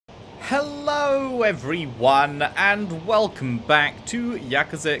Hello everyone, and welcome back to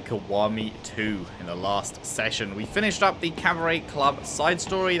Yakuza Kiwami 2. In the last session, we finished up the Cabaret Club side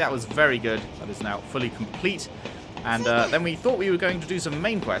story. That was very good. That is now fully complete. And then we thought we were going to do some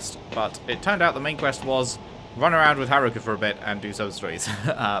main quest, but it turned out the main quest was run around with Haruka for a bit and do sub stories.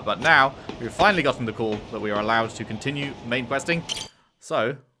 But now, we've finally gotten the call that we are allowed to continue main questing.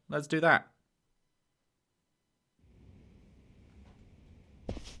 So, let's do that.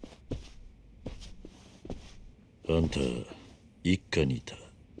 Oh, that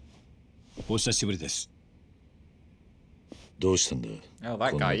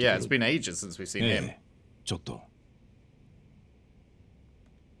guy, yeah, it's been ages since we've seen him.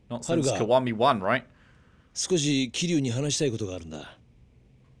 Not since Kiwami 1, right? 少し桐生に話したいことがあるんだ。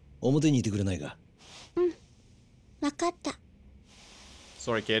表にいてくれないか。うん、わかった。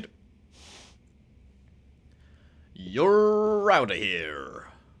Sorry, kid. You're out of here.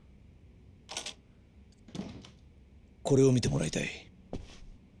 これを見てもらいたい。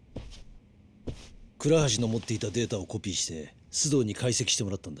倉橋の持っていたデータをコピーして須藤に解析して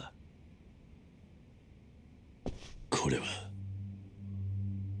もらったんだ。これは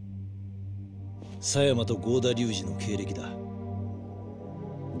狭山と合田隆二の経歴だ。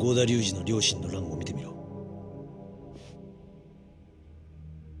合田隆二の両親の欄を見てみろ。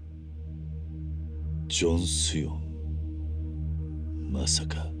ジョン・スヨン。まさ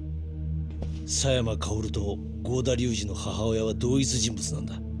か狭山薫と合田隆二の母親は同一人物なん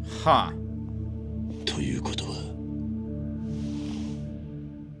だ。はあ。ということは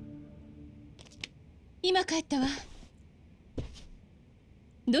今帰ったわ。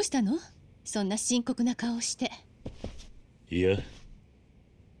どうしたの？そんな深刻な顔をして。いや、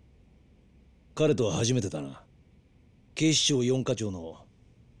彼とは初めてだな。警視庁4課長の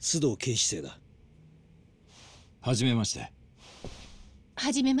須藤警視正だ。はじめまして。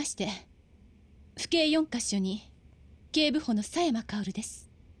はじめまして。府警4カ所に警部補の狭山薫です。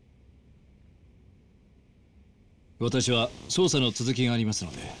私は捜査の続きがあります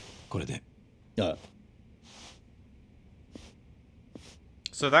ので、これで。ああ。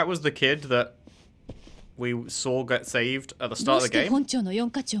So that was the kid that we saw get saved at the start of the game?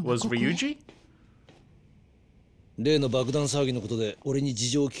 Was Ryuji? 例の爆弾騒ぎのことで俺に事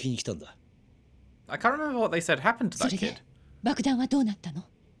情を聞きに来たんだ。I can't remember what they said happened to that kid. 爆弾はどうなったの？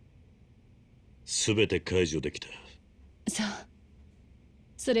すべて解除できた。そう。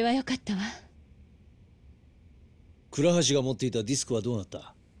それはよかったわ。倉橋が持っていたディスクはどうなっ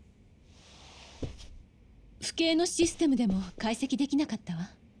た？府警のシステムでも解析できなかった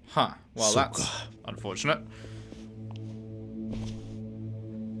わ。Huh. Well, that's unfortunate.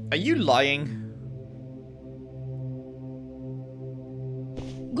 Are you lying?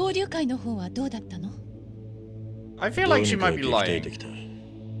 合流会の方はどうだったの？ I feel like she might be lying.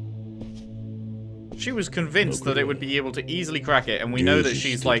 She was convinced that it would be able to easily crack it, and we know that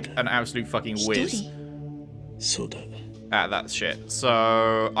she's like an absolute fucking whiz at that shit.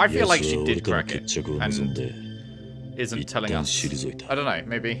 So I feel like she did crack it and isn't telling us. I don't know,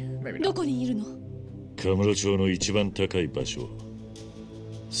 maybe not. どこにいるの？Kamurochoの一番高い場所。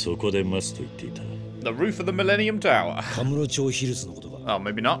そこで待つと言っていた。The roof of the Millennium Tower. Kamurochoヒルズのことか。Oh,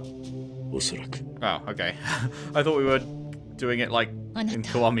 maybe not. おそらく。Oh, okay. I thought we were doing it like in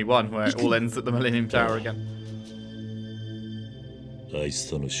Kiwami 1, where it all ends at the Millennium Tower again. あいつ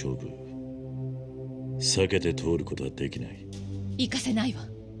との勝負、避けて通ることはできない。行かせないわ。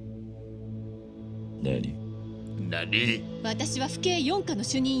何？私は府警4課の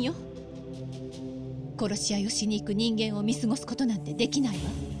主任よ。殺し合いをしに行く人間を見過ごすことなんてできないわ。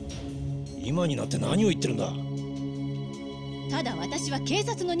今になって何を言ってるんだ。ただ私は警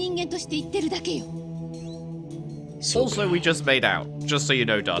察の人間として言ってるだけよ。Also, we just made out, just so you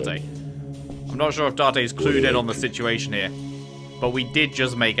know, Date. I'm not sure if Date's clued in on the situation here, but we did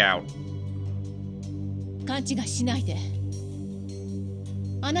just make out. 勘違いしないで。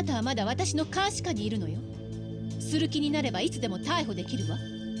あなたはまだ私の監視下にいるのよ。する気になればいつでも逮捕できるわ。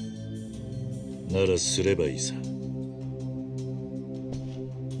ならすればいいさ。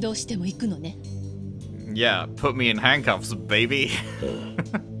どうしても行くのね。Yeah, put me in handcuffs, baby.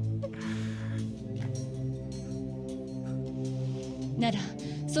 なら、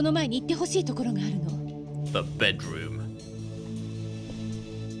その前に行ってほしいところがあるの。The bedroom.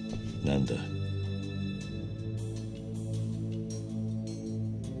 なんだ。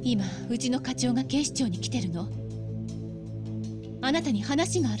今、うちの課長が警視庁に来てるの。あなたに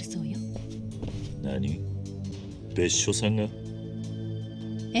話があるそうよ。何？別所さんが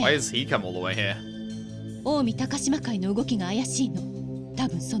？Why has he come all the way here? 近江高島会の動きが怪しいの。多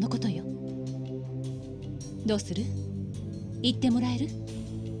分そのことよ。どうする？言ってもらえる？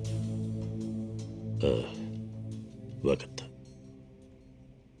ああ、わかった。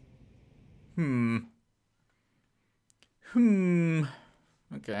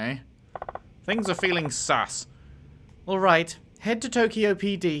Okay. Things are feeling sus. Alright, head to Tokyo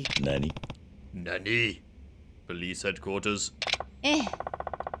PD. Nani? Nani? Police headquarters. ええ。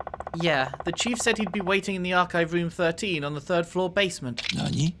 Yeah, the chief said he'd be waiting in the archive room 13 on the third floor basement.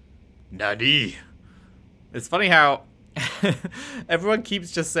 Nani? Nani? It's funny how everyone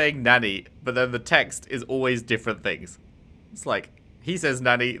keeps just saying Nani, but then the text is always different things. It's like, he says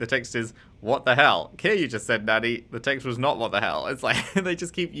Nani, the text is, what the hell? Kiryu just said Nani, the text was not what the hell. It's like, they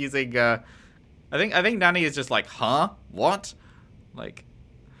just keep using, I think Nani is just like, huh? What? Like,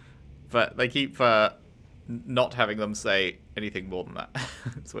 but they keep, not having them say anything more than that.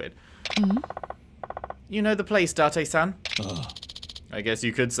 It's weird. Mm-hmm. You know the place, Date-san? Ah. I guess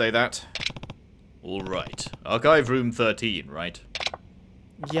you could say that. Alright. Archive room 13, right?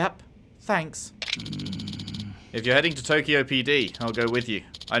 Yep. Thanks. If you're heading to Tokyo PD, I'll go with you.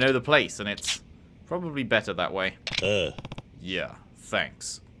 I know the place, and it's probably better that way. Yeah,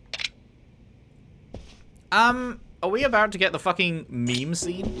 thanks. Are we about to get the fucking meme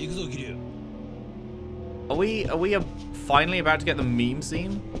scene? 行くぞキリュウ。 Are we finally about to get the meme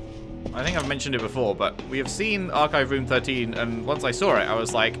scene? I think I've mentioned it before, but we have seen Archive Room 13, and once I saw it, I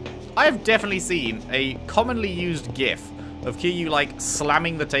was like, I've definitely seen a commonly used GIF of Kiryu, like,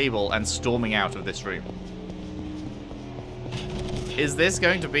 slamming the table and storming out of this room. Is this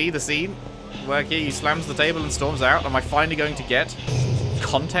going to be the scene where Kiryu slams the table and storms out? Am I finally going to get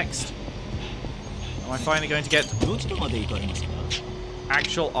context? Am I finally going to get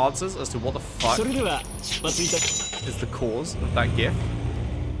actual answers as to what the fuck is the cause of that GIF?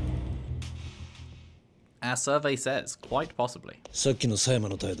 Our survey says, quite possibly. さっきの狭山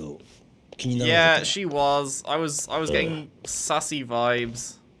の態度気にならなか Yeah, った。 she was. I was getting sussy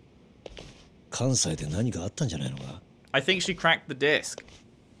vibes. 関西で何かあったんじゃないのか。 I think she cracked the disc.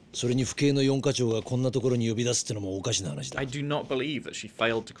 それに府警の4課長がこんなところに呼び出すってのもおかしな話だ。 I do not believe that she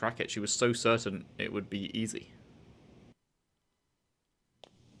failed to crack it. She was so certain it would be easy.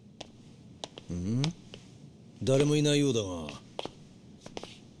 誰もいないようだが。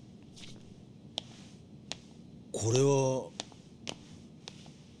これは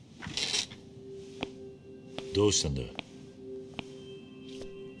どうしたんだ。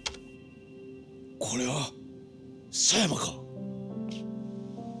これは狭山か。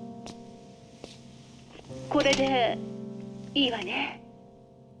これでいいわね。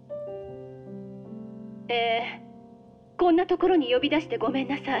こんなところに呼び出してごめん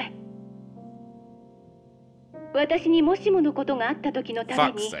なさい。私にもしものことがあった時の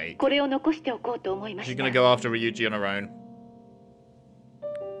ためにこれを残しておこうと思いまし She's た。 gonna go after Ryuji on her own.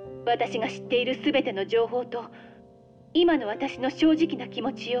 私が知っているすべての情報と今の私の正直な気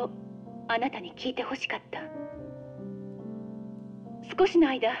持ちをあなたに聞いてほしかった。少しの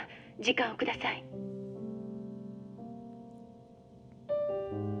間時間をください。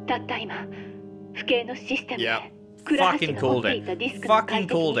たった今府警のシステム Yeah. で倉橋 Fucking が持 called ってい it. たディスクの Fucking 解析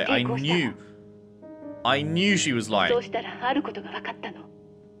called に it. I 成功した knew. の。 I knew she was そ lying. うしたらあることが分かったの。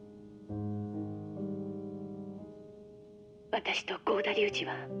私と郷田隆二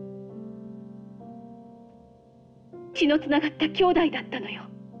は血のつながった兄弟だったのよ。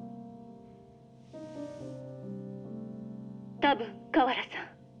多分河原さ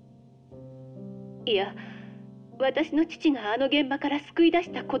ん、いや私の父があの現場から救い出し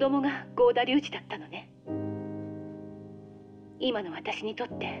た子供が郷田隆二だったのね。今の私にとっ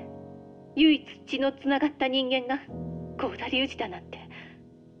て唯一血のつながった人間が郷田隆二だなんて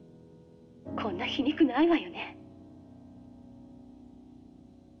こんな皮肉ないわよね。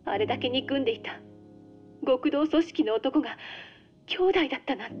あれだけ憎んでいた極道組織の男が兄弟だっ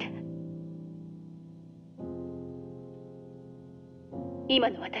たなんて。今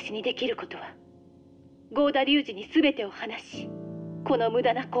の私にできることは郷田隆二に全てを話し、この無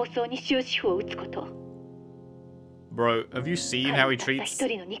駄な構想に終止符を打つこと。 Bro, have you seen how he たった treats 一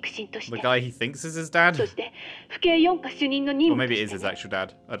人の肉親とし the て、 guy he thinks is his dad? そして府警4課主任の任 Or 務と maybe it し is て his actual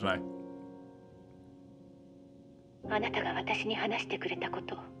dad. I don't know. あなたが私に話してくれたこ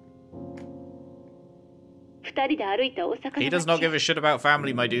と、二人で歩いた大阪 He の does not 街 give a shit about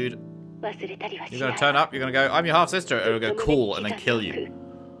family, my dude. 忘れたりはし You're な gonna い。 turn up, you're gonna go, I'm your half sister, and it'll go cool, and then kill you.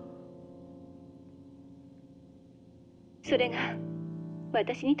 それが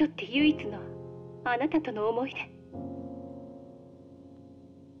私にとって唯一のあなたとの思い出。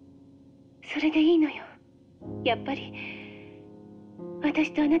それでいいのよ。やっぱり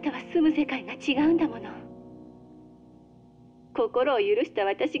私とあなたは住む世界が違うんだもの。心を許した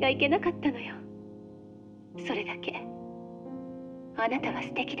私がいけなかったのよ。それだけ。あなたは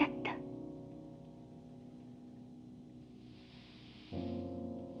素敵だった。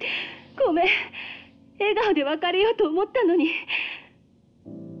ごめん。笑顔で別れようと思ったのに。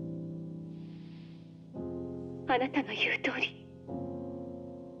あなたの言う通り、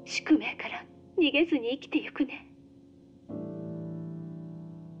宿命から逃げずに生きてゆくね。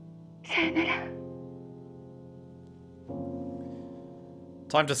さよなら。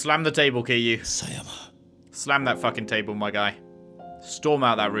Time to slam the table, Kiryu. Sayama. Slam that fucking table, my guy. Storm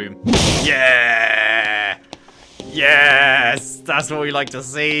out that room. Yeah! Yes! That's what we like to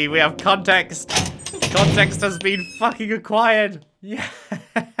see. We have context. Context has been fucking acquired. Yes!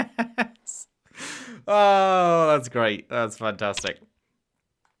 Oh, that's great. That's fantastic.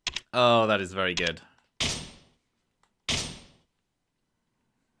 Oh, that is very good.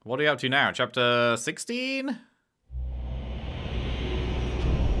 What are we up to now? Chapter 16?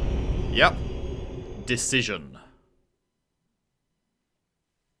 Yep. Decision.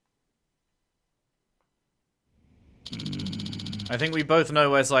 I think we both know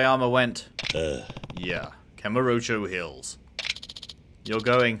where Sayama went. Yeah. Kamurocho Hills. You're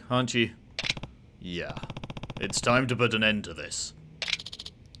going, aren't you? Yeah. It's time to put an end to this.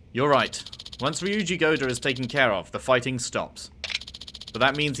 You're right. Once Ryuji Goda is taken care of, the fighting stops. But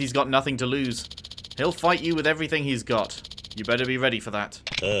that means he's got nothing to lose. He'll fight you with everything he's got. You better be ready for that.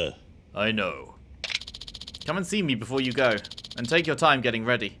 I know. Come and see me before you go, and take your time getting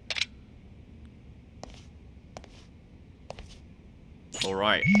ready.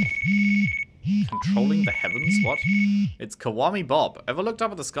 Alright. Controlling the heavens? What? It's Kiwami Bob. Ever looked up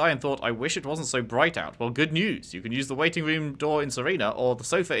at the sky and thought, I wish it wasn't so bright out? Well, good news. You can use the waiting room door in Serena or the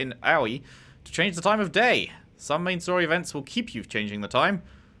sofa in Aoi to change the time of day. Some main story events will keep you changing the time.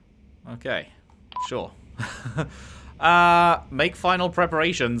 Okay. Sure. Make final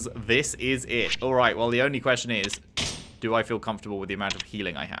preparations. This is it. Alright, well, the only question is, do I feel comfortable with the amount of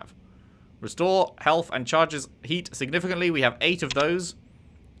healing I have? Restore health and charges heat significantly. We have 8 of those.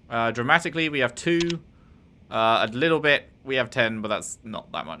 Dramatically, we have 2. A little bit, we have 10, but that's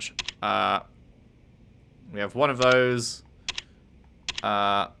not that much. We have 1 of those.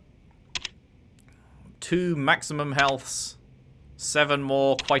 2 maximum healths. 7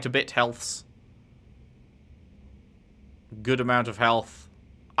 more, quite a bit healths. Good amount of health.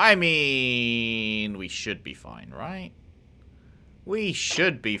 I mean, we should be fine, right? We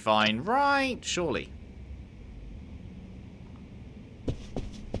should be fine, right? Surely.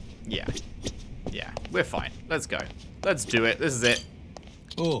 Yeah. Yeah, we're fine. Let's go. Let's do it. This is it.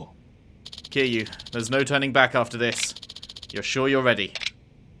 Oh. Kiryu, there's no turning back after this. You're sure you're ready?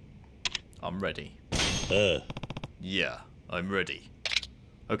 I'm ready. Yeah, I'm ready.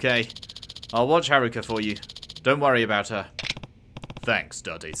 Okay. I'll watch Haruka for you. Don't worry about her. Thanks,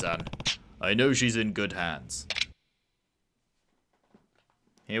 Date-san. I know she's in good hands.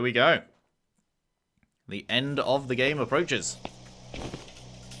 Here we go. The end of the game approaches.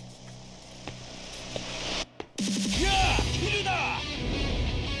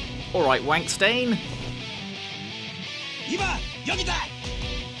 Alright, Wankstain.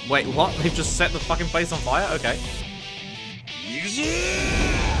 Wait, what? They've just set the fucking place on fire? Okay.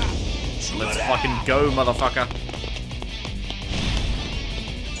 Let's fucking go, motherfucker.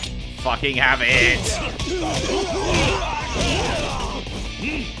 Fucking have it.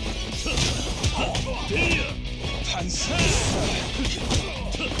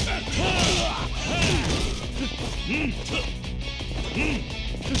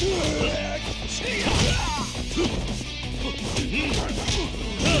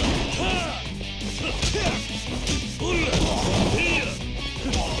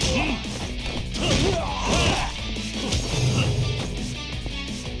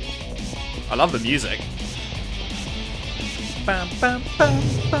 I love the music. Bam, bam, bam,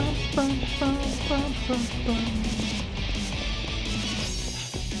 bam, bam, bam, bam, bam, bam.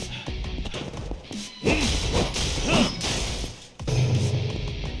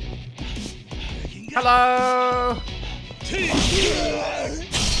 Hello!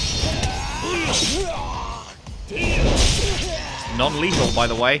 Non-lethal, by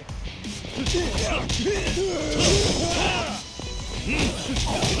the way.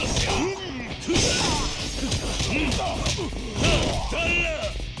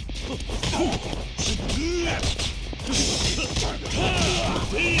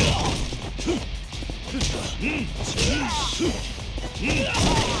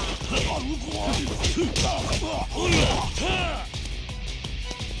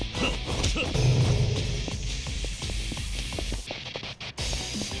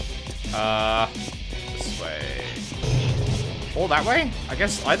 This way. Or that way? I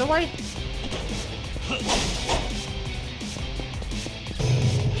guess either way?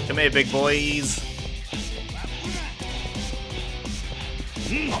 Come here, big boys.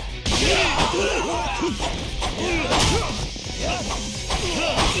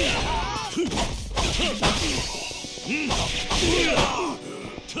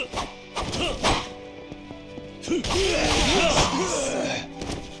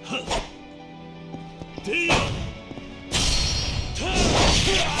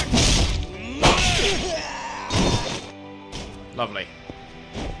 Lovely.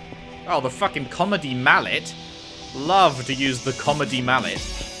 Oh, the fucking comedy mallet. Love to use the comedy mallet.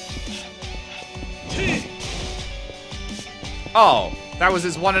 Oh, that was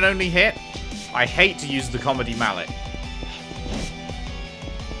his one and only hit? I hate to use the comedy mallet.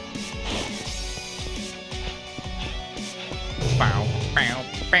 Bow, bow,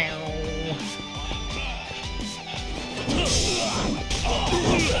 bow.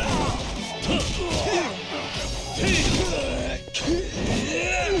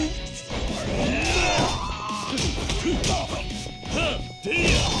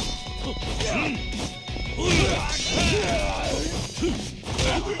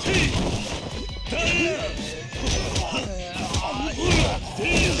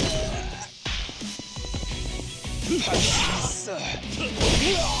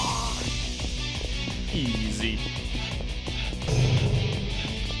 Easy.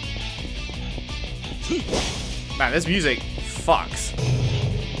 Man, this music fucks.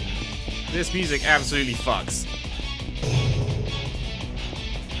 This music absolutely fucks.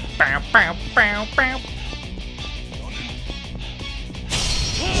 Bow, bow, bow, bow.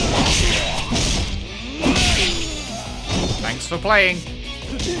 Thanks for playing.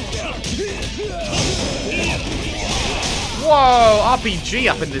 Whoa, RPG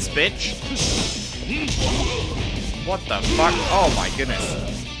up in this bitch. What the fuck? Oh my goodness.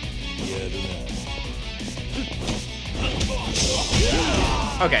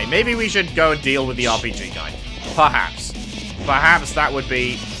 Okay, maybe we should go and deal with the RPG guy. Perhaps. Perhaps that would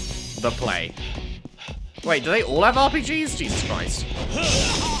be the play. Wait, do they all have RPGs? Jesus Christ.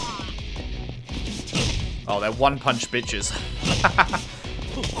 Oh, they're one-punch bitches.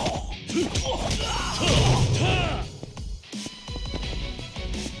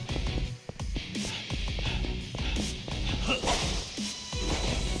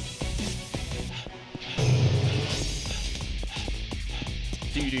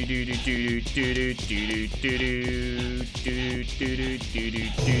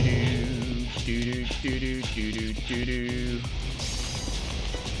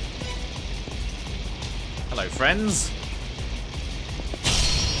 Hello, friends.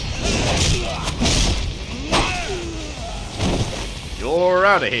 You're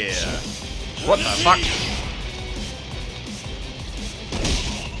out of here. What the fuck?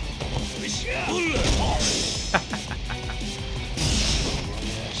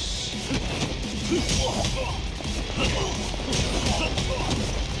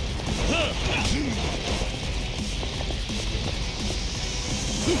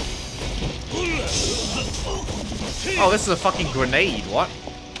 Oh, this is a fucking grenade, what?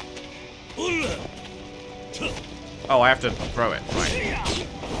 Oh, I have to throw it, right.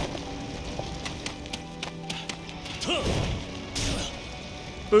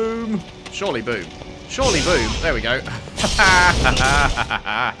 Boom. Surely boom. Surely boom. There we go.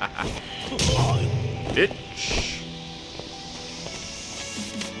 Bitch.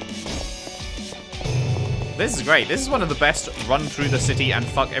 This is great. This is one of the best run through the city and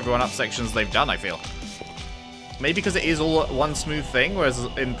fuck everyone up sections they've done, I feel. Maybe because it is all one smooth thing, whereas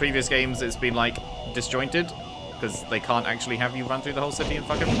in previous games it's been, like, disjointed. Because they can't actually have you run through the whole city and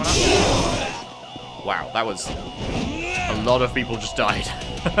fuck everyone up. Wow, that was... a lot of people just died.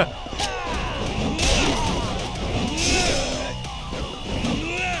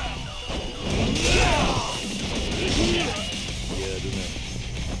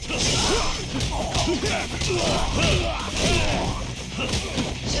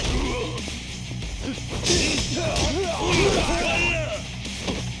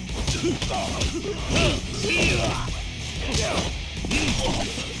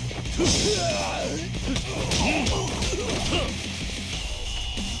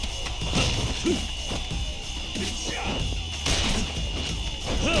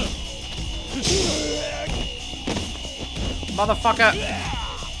 Motherfucker!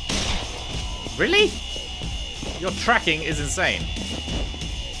 Really? Your tracking is insane.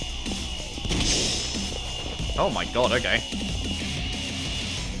 Oh my god, okay.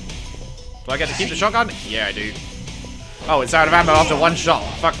 Do I get to keep the shotgun? Yeah, I do. Oh, it's out of ammo after one shot.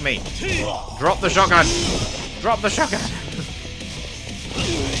 Fuck me. Drop the shotgun. Drop the shotgun.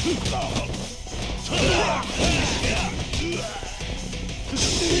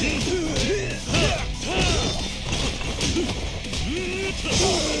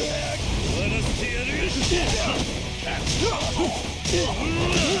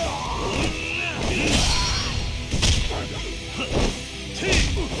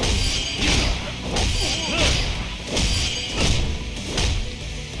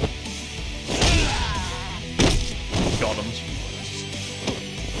 Got him.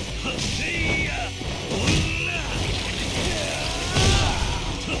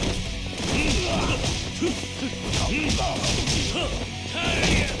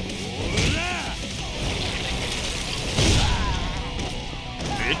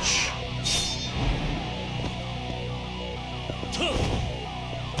 Bitch.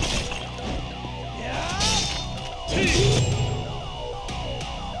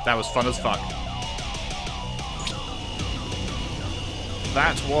 That was fun as fuck.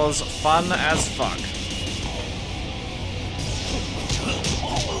 That was fun as fuck.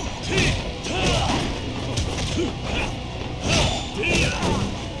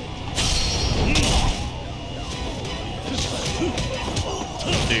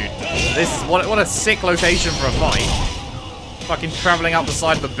 Dude, this is what a sick location for a fight. Fucking traveling up the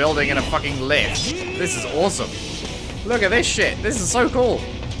side of the building in a fucking lift. This is awesome. Look at this shit. This is so cool.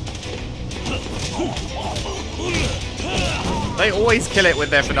 They always kill it with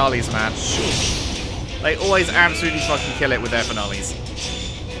their finales, man. They always absolutely fucking kill it with their finales.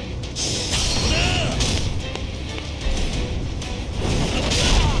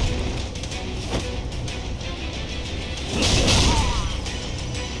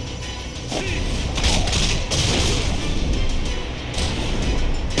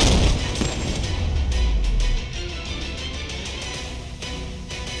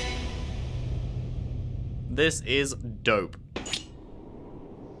 This is dope.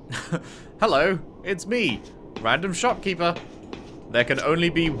 Hello, it's me, random shopkeeper. There can only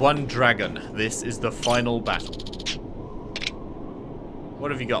be one dragon. This is the final battle.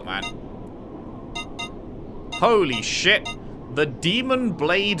 What have you got, man? Holy shit! The Demon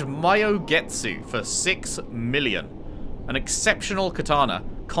Blade Myogetsu for 6 million. An exceptional katana,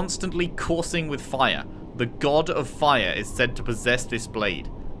 constantly coursing with fire. The god of fire is said to possess this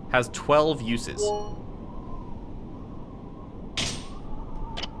blade. Has 12 uses.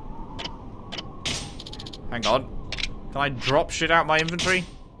 Hang on. Can I drop shit out my inventory?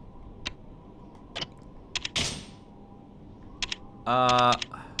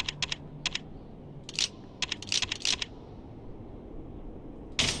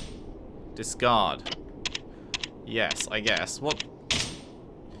 Discard. Yes, I guess. What?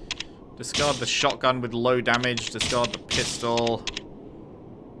 Discard the shotgun with low damage. Discard the pistol.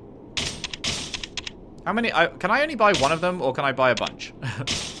 How many? Can I only buy one of them, or can I buy a bunch?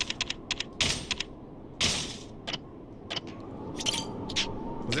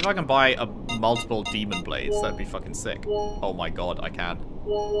 Because if I can buy multiple demon blades, that'd be fucking sick. Oh my god, I can.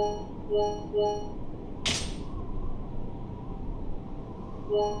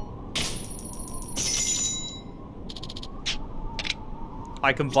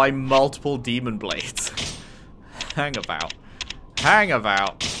 I can buy multiple demon blades. Hang about. Hang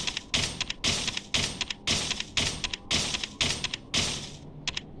about.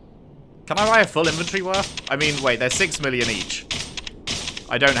 Can I buy a full inventory worth? I mean, wait, they're 6 million each.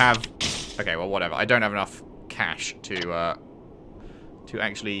 I don't have... Okay, well, whatever. I don't have enough cash to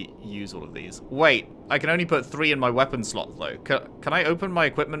actually use all of these. Wait, I can only put 3 in my weapon slot, though. Can I open my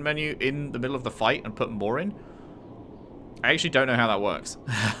equipment menu in the middle of the fight and put more in? I actually don't know how that works.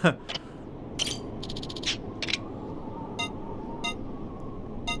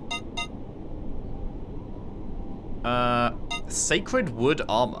 Sacred Wood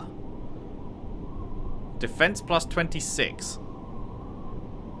Armor. Defense plus 26.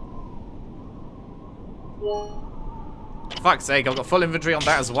 Fuck's sake, I've got full inventory on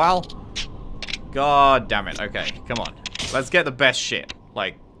that as well. God damn it. Okay, come on. Let's get the best shit.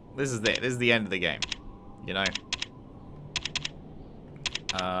 Like, this is it. This is the end of the game. You know?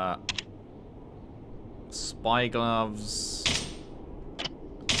 Spy gloves.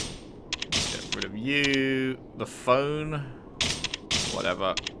 Get rid of you. The phone.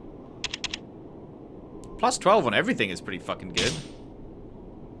 Whatever. Plus 12 on everything is pretty fucking good.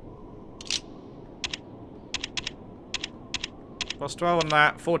 Plus 12 on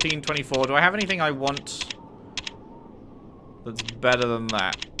that. 14, 24. Do I have anything I want that's better than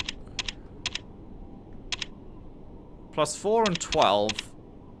that? Plus 4 and 12.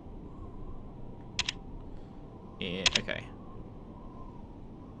 Yeah, okay.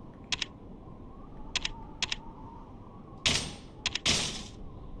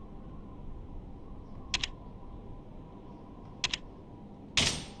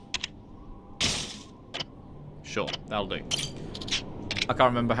 Sure, that'll do. I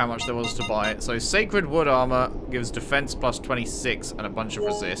can't remember how much there was to buy it. So Sacred Wood Armor gives defense plus 26 and a bunch of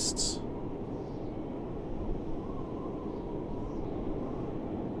resists.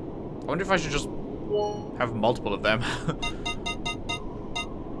 I wonder if I should just have multiple of them.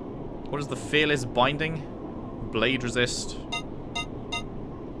 What is the Fearless Binding? Blade resist.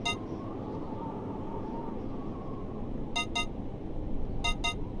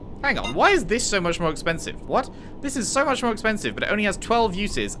 Hang on, why is this so much more expensive? What? This is so much more expensive, but it only has 12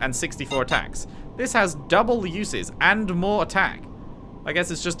 uses and 64 attacks. This has double the uses and more attack. I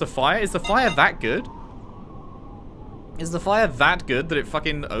guess it's just the fire. Is the fire that good? Is the fire that good that it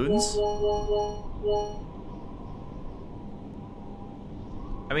fucking owns?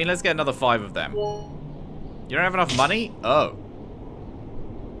 I mean, let's get another 5 of them. You don't have enough money? Oh.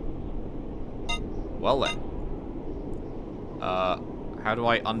 Well then. How do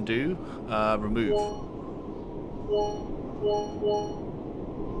I undo? Remove.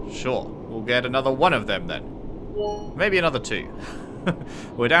 Sure. We'll get another 1 of them then. Maybe another 2.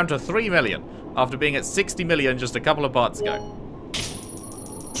 We're down to 3 million after being at 60 million just a couple of parts ago.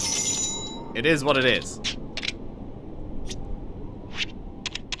 It is what it is.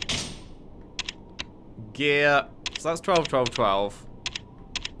 Gear. So that's 12, 12, 12.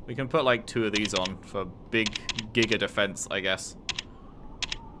 We can put like 2 of these on for big giga defense, I guess.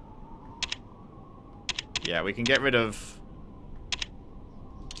 Yeah, we can get rid of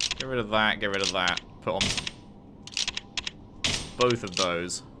that, get rid of that. Put on both of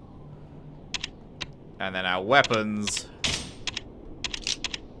those. And then our weapons,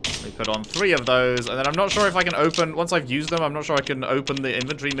 we put on 3 of those, and then I'm not sure if I can open, once I've used them, I'm not sure I can open the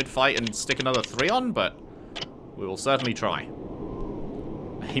inventory mid-fight and stick another 3 on, but we will certainly try.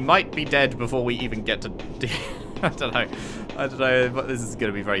 He might be dead before we even get to I don't know, but this is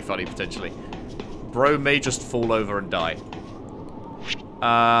going to be very funny, potentially. Bro may just fall over and die.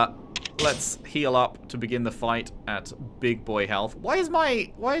 Let's heal up to begin the fight at big boy health. Why is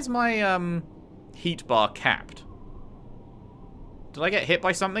my heat bar capped? Did I get hit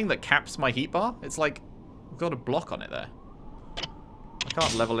by something that caps my heat bar? It's like, I've got a block on it there. I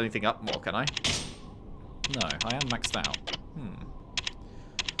can't level anything up more, can I? No, I am maxed out.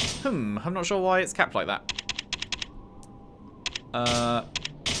 I'm not sure why it's capped like that.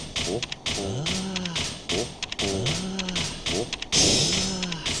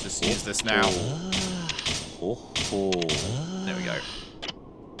 Let's just use this now. There we go.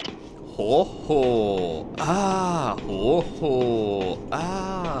 Ho ho. Ah. Ho ho.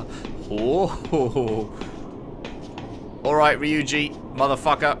 Ah. Ho ho. Alright, Ryuji,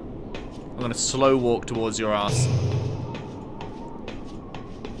 motherfucker. I'm gonna slow walk towards your ass.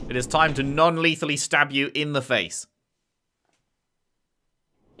 It is time to non-lethally stab you in the face.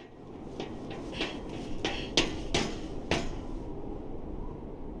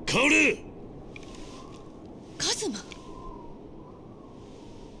 Kazuma.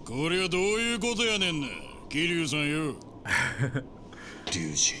 これはどういうことやねんな、桐生さんよ。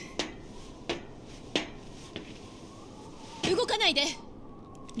龍二。動かないで。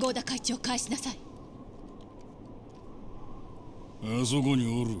合田会長返しなさい。あそこに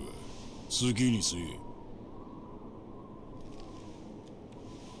おるわ。好きにせえ。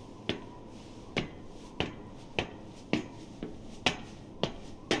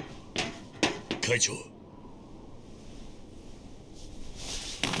会長、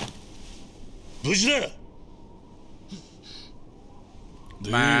無事だ。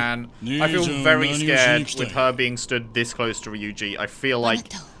 Man, I feel very scared with her being stood this close to Ryuji. I feel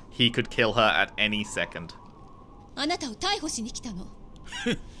like he could kill her at any second. あなたを逮捕しに来たの。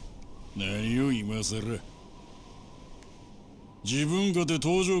何を今さら。自分かて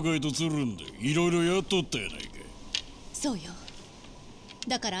登場会とつるんでいろいろやっとったやないか。そうよ。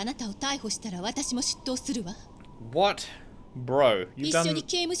だからあなたを逮捕したら私も出頭するわ。 What? Bro, you've 一緒に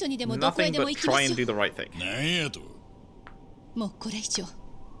刑務所にでもどこへ done でも nothing 行 but きま try し and ょ do the right thing. 何やと。もうこれ以上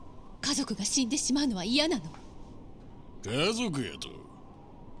家族が死んでしまうのは嫌なの。家族やと。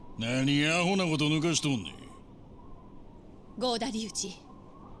何アホなこと抜かしとんねん。合田隆二、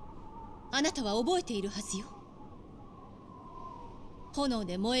あなたは覚えているはずよ。炎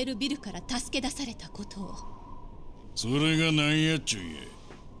で燃えるビルから助け出されたことを。それが何やっちゅうんや。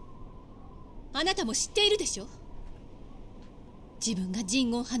あなたも知っているでしょ。自分が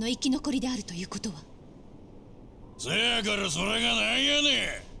人言派の生き残りであるということは。せやからそれが何やね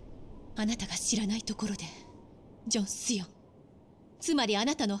ん。あなたが知らないところでジョン・スヨン、つまりあ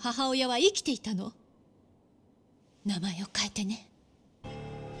なたの母親は生きていたの。名前を変えてね。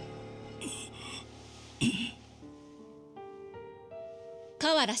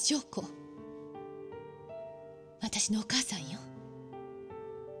河原祥子、私のお母さんよ。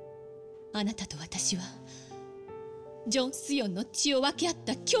あなたと私はジョン・スヨンの血を分け合っ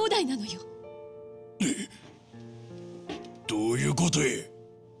た兄弟なのよ。どういうことへ？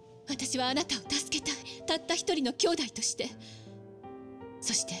私はあなたを助けたい、たった一人の兄弟として、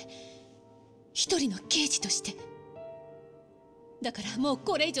そして一人の刑事として。だからもう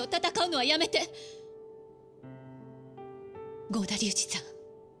これ以上戦うのはやめて。郷田隆二さん、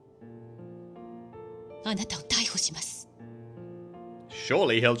あなたを逮捕します。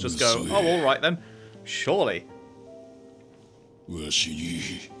 Surely he'll just go, oh, all right then. Surely. わしに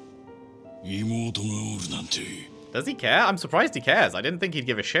妹がおるなんて。 Does he care? I'm surprised he cares. I didn't think he'd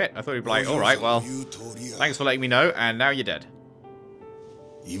give a shit. I thought he'd be like, all right, well, thanks for letting me know, and now you're dead.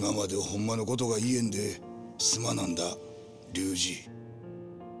 今までほんまのことが言えんですまなんだ、龍二。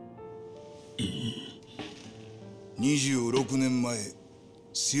26年前、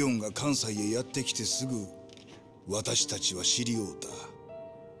スヨンが関西へやってきてすぐ、私たちは知り合うた。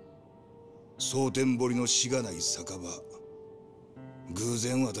蒼天堀のしがない酒場。偶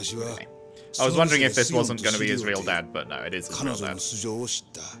然私は。I was wondering if this wasn't going to be his real dad, but no, it is his real 彼女の dad. 素性を知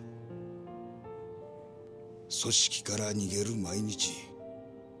った。組織から逃げる毎日。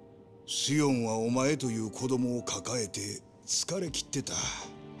スヨンはお前という子供を抱えて疲れ切ってた。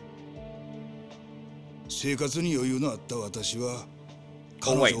生活に余裕のあった私は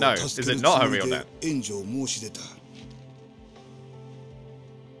彼女を助けるつもりで援助を申し出た。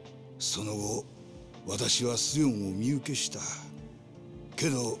その後、私はスヨンを見受けした。け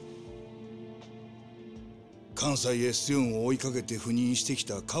ど関西へスヨンを追いかけて赴任してき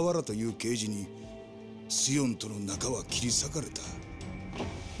た河原という刑事にスヨンとの仲は切り裂かれた。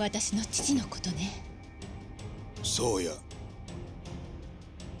私の父のことね。そうや。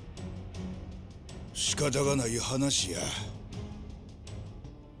仕方がない話や。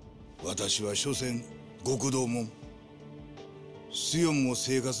私は所詮極道もん。スヨンも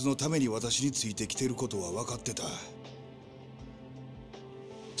生活のために私についてきてることは分かってた。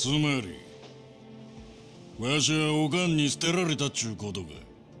つまりわしはおかんに捨てられたっちゅうことか。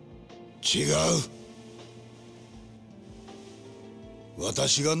違う。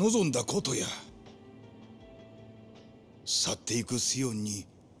私が望んだことや。去っていくスヨンに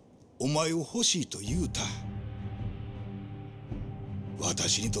お前を欲しいと言うた。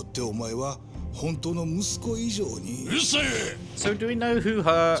私にとってお前は本当の息子以上に。うっせえ。 So do we know who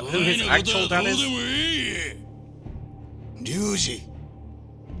his actual dad is? 龍二。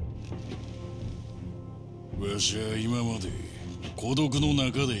わしは今まで孤独の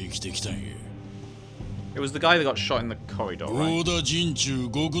中で生きてきたんや。It was the guy that got shot in the corridor, right? 合田陣中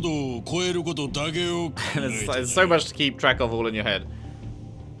極道を超えることだけを考えた。There's so much to keep track of all in your head.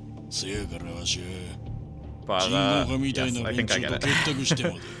 せやからわしは But 人狼家みたい yes, な I 連 think I 中 get と it. 結託してま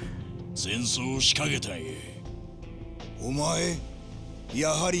で戦争を仕掛けたんや。お前、や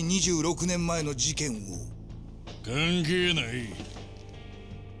はり26年前の事件を。関係ない。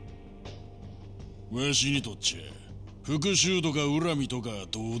わしにとっちゃ復讐とか恨みとか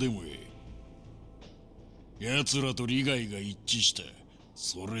どうでもええ。奴らと利害が一致した、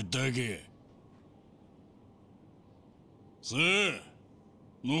それだけ。さあ、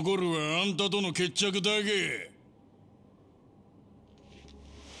残るはあんたとの決着だけ。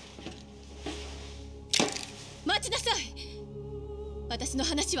待ちなさい。私の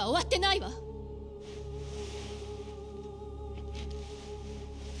話は終わってないわ。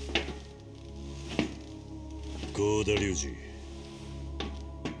郷田隆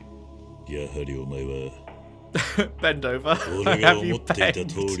二、やはりお前はBend over. 俺が Have you 思っていた begged?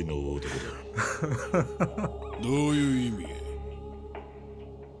 通りの男だ。どういう意味？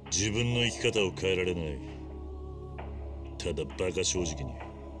自分の生き方を変えられない。ただバカ正直に。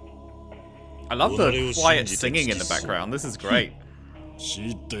I love the quiet singing in the background. This is great. 知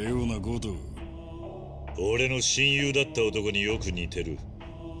ったようなこと。俺の親友だった男によく似てる。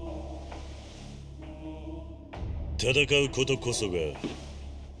戦うことこそが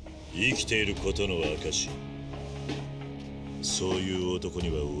生きていることの証。そういう男に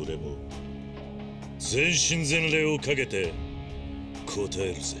は俺も全身全霊をかけて答え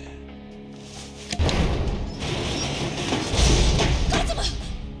るぜ。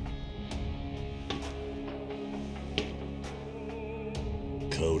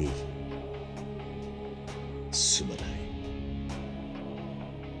カオル、すまない。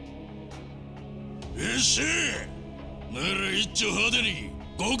よっしゃ、なら一丁派手に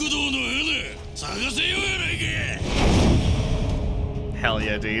極道の花探せようやないか。 Hell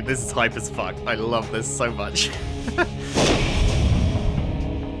yeah, dude. This is hype as fuck. I love this so much.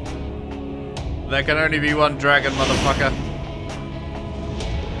 There can only be one dragon, motherfucker.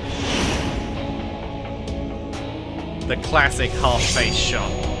 The classic half-face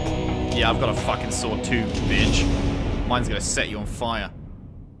shot. Yeah, I've got a fucking sword too, bitch. Mine's gonna set you on fire.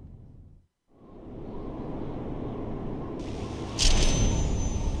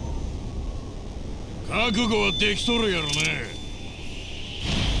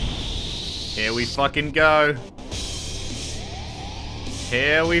 Here we fucking go.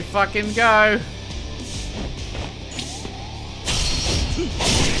 Here we fucking go.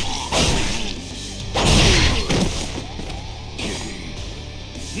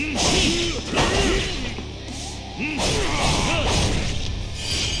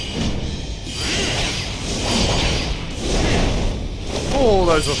 Oh,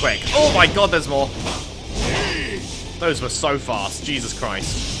 those were quick. Oh my god, there's more. Those were so fast. Jesus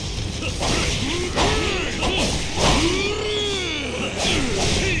Christ.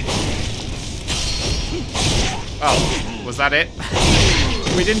 Oh, was that it?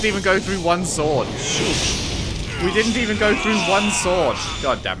 We didn't even go through one sword. We didn't even go through one sword.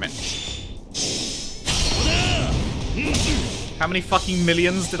 God damn it. How many fucking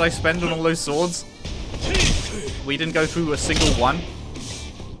millions did I spend on all those swords? We didn't go through a single one.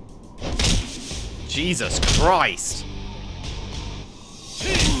 Jesus Christ.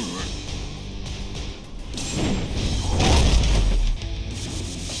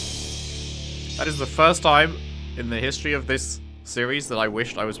 That is the first time in the history of this series that I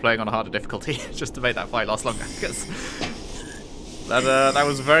wished I was playing on a harder difficulty just to make that fight last longer. Because that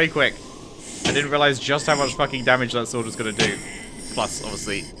was very quick. I didn't realize just how much fucking damage that sword was going to do. Plus,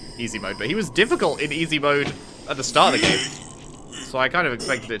 obviously, easy mode. But he was difficult in easy mode at the start of the game. So I kind of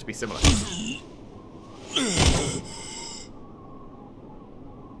expected it to be similar.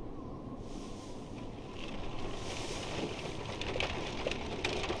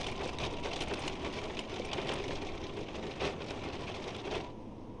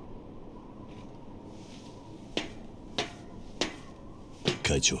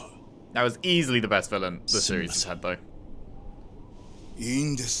 That was easily the best villain the series has had, though. いい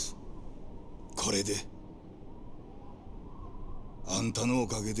んです。これで。あんたのお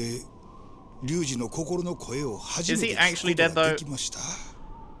かげで、龍二の心の声を初めて聞くことができました。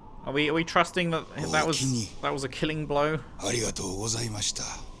Are we trusting that that was a killing blow? ありがとうございました。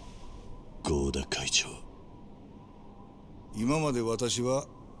合田会長。今まで私は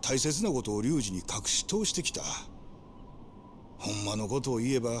大切なことを龍二に隠し通してきた。ほんまのことを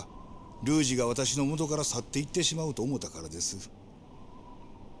言えば、龍二が私の元から去っていってしまうと思ったからです。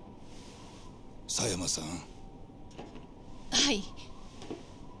佐山さん。はい。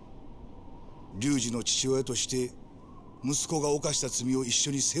龍二の父親として息子が犯した罪を一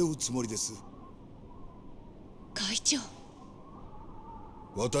緒に背負うつもりです。会長。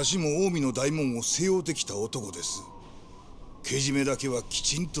私も近江の大門を背負うてきた男です。けじめだけはき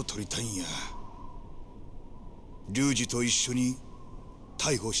ちんと取りたいんや。龍二と一緒に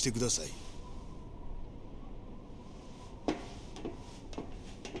逮捕してください。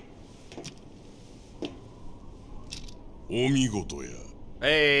お見事や。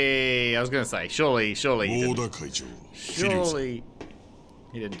Hey, I was gonna say, surely he didn't. 合田会長。Surely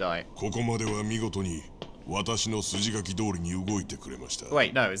he didn't die. ここまでは見事に私の筋書き通りに動いてくれました。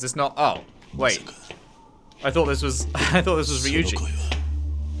Wait, no, is this not? Oh, wait. I thought this was Ryuji.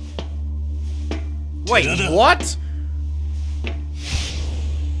 Wait, what?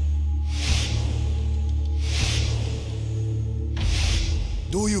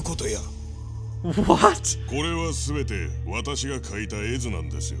 What? これはすべて私が描いた絵図なん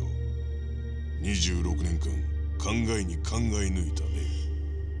ですよ。26年間考えに考え抜いたね。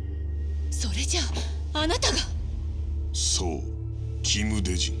それじゃあなたが。そう、キム・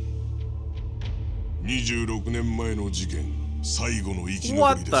デジン。26年前の事件、最後の生き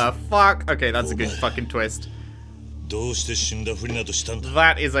残りです。What the fuck? Okay, that's a good fucking twist. どうして死んだふりなどしたんだ。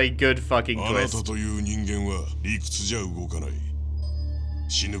 That is a good fucking twist. あなたという人間は理屈じゃ動かない。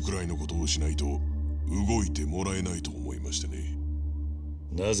死ぬくらいのことをしないと動いてもらえないと思いましてね。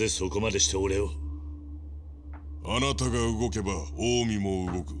なぜそこまでして俺を。あなたが動けば近江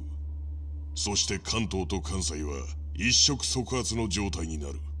も動く。そして関東と関西は一触即発の状態にな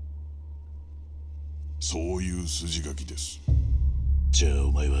る。そういう筋書きです。じゃあ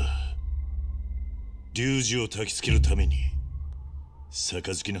お前は龍二を焚きつけるために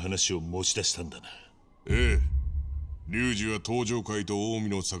杯の話を持ち出したんだな。ええ、龍二は登場会と近江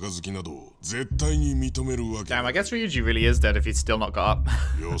の杯など絶対に認めるわけ。Damn, I guess Ryuji really is dead if he's still not got up.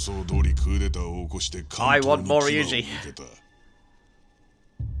 予想通りクーデターを起こして関 I 東 want に more 牙を Ryuji. 向けた。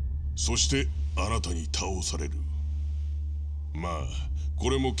そしてあなたに倒される。まあ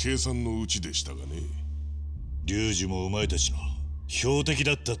これも計算のうちでしたがね。龍二もお前たちの標的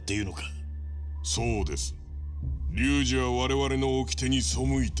だったっていうのか。そうです。龍二は我々の掟に背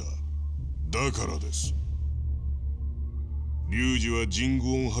いた。だからです。龍二は人具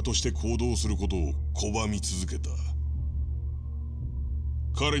音派として行動することを拒み続けた。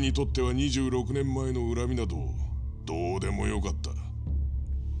彼にとっては26年前の恨みなどどうでもよかった。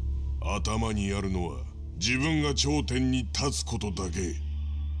頭にあるのは自分が頂点に立つことだけ。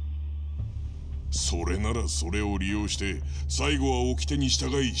それならそれを利用して最後は掟に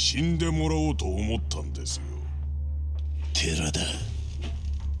従い死んでもらおうと思ったんですよ。寺だ。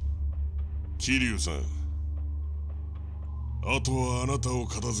桐生さん、あとはあなたを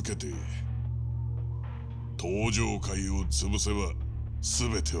片付けて登場界を潰せば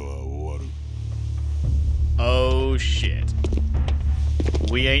全ては終わる。 Oh shit.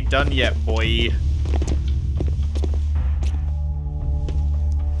 We ain't done yet, boy.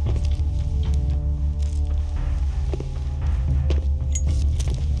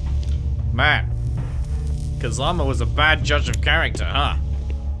 Man, Kazama was a bad judge of character, huh?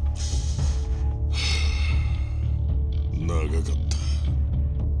 長かっ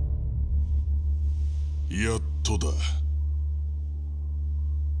た。やっとだ。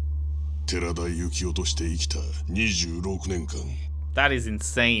寺田幸雄として生きた26年間。That is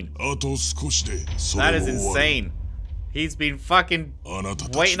insane. あと少しでそ That れ is も終わる。 insane. He's been fucking あなた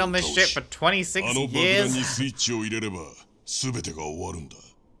たち waiting を on this 倒 shit し for 26あの爆弾 years. にスイッチを入れれば全てが終わるんだ。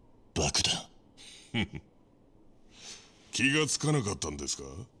爆弾。気がつかなかったんですか？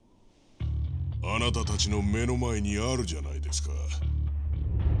あなたたちの目の前にあるじゃないですか。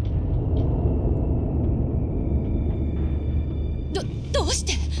どうし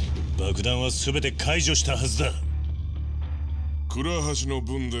て？爆弾は全て解除したはずだ。倉橋の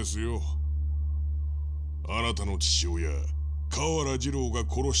分ですよ。あなたの父親河原二郎が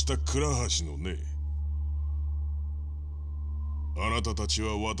殺した倉橋のね。あなたたち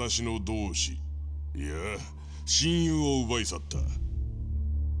は私の同志、いや親友を奪い去った。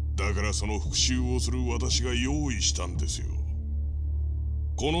だからその復讐をする私が用意したんですよ。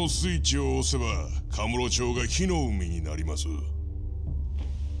このスイッチを押せばカムロ町が火の海になります。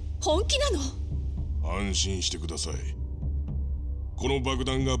本気なの？安心してください。この爆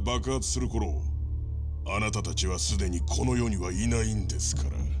弾が爆発する頃、あなたたちはすでにこの世にはいないんですか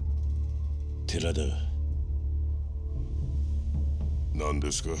ら。寺田。何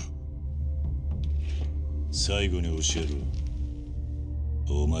ですか？最後に教えろ。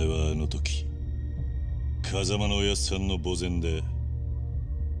お前はあの時風間のおやっさんの墓前で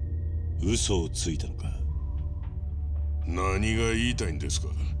嘘をついたのか？何が言いたいんですか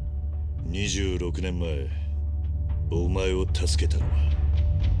？26年前お前を助けたのは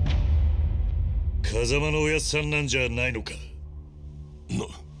風間のおやっさんなんじゃないのか？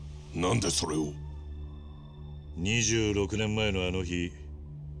なんでそれを？26年前のあの日、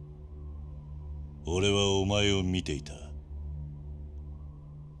俺はお前を見ていた。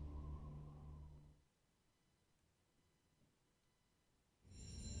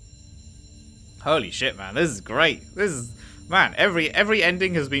Holy shit, man. This is great. Man, every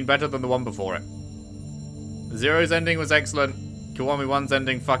ending has been better than the one before it. Zero's ending was excellent. Kiwami 1's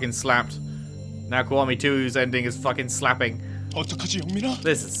ending fucking slapped. Now Kiwami 2's ending is fucking slapping.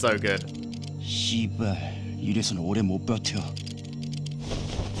 This is so good.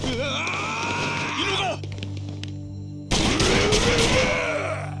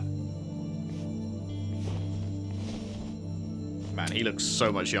 Man, he looks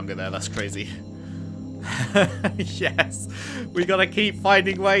so much younger there. That's crazy. Yes, we gotta keep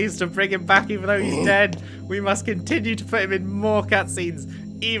finding ways to bring him back even though he's dead. We must continue to put him in more cutscenes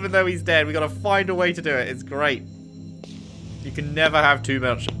even though he's dead. We gotta find a way to do it. It's great. You can never have too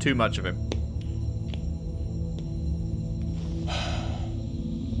much of him.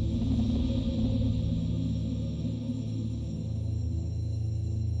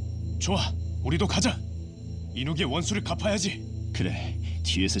 좋아, 우리도 가자. 이노기의 원수를 갚아야지. 그래,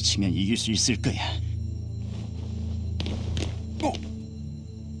 뒤에서 치면 이길 수 있을 거야.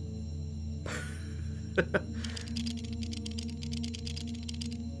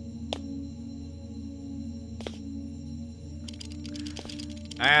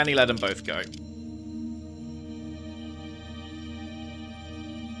 And he let them both go.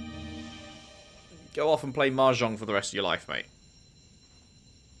 Go off and play Mahjong for the rest of your life, mate.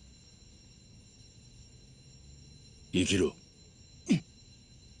 生きろ。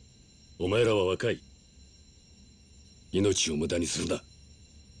お前らは若い。命を無駄にするな。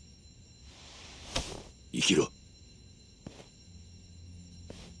生きろ。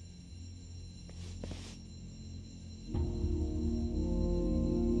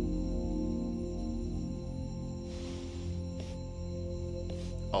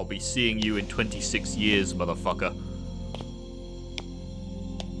I'll be seeing you in 26 years, motherfucker.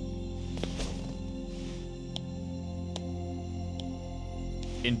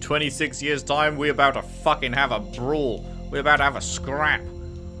 In 26 years' time, we're about to fucking have a brawl. We're about to have a scrap.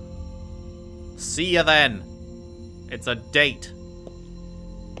 See you then. It's a date.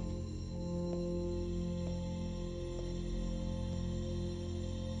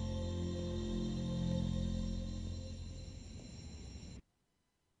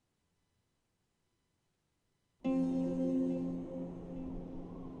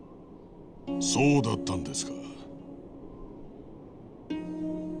そうだったんですか。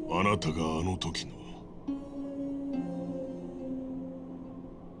あなたがあの時の。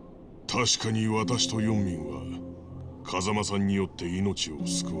確かに私と四民は風間さんによって命を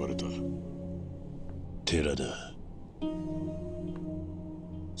救われた。寺だ。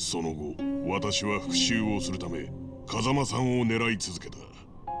その後、私は復讐をするため風間さんを狙い続けた。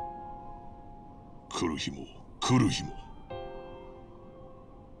来る日も来る日も。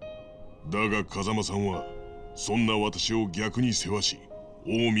だが風間さんはそんな私を逆に世話し、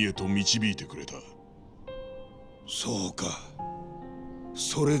近江へと導いてくれた。そうか、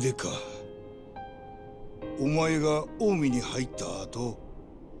それでか。お前が近江に入った後、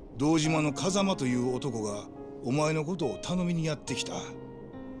堂島の風間という男がお前のことを頼みにやってきた。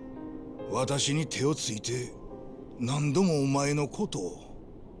私に手をついて何度もお前のこと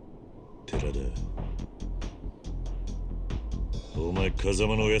を。寺田、お前風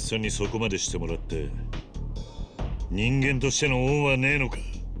間のおやっさんにそこまでしてもらって人間としての恩はねえのか。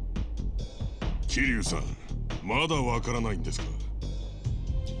桐生さん、まだわからないんですか。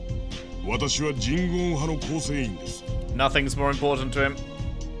私はジンゴン派の構成員です。 Nothing's more important to him.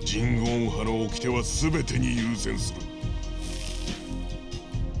 ジンゴン派の掟は全てに優先する。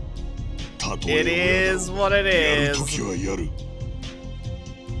たとえ It is what it やる is. ときはやる。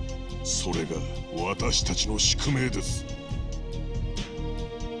それが私たちの宿命です。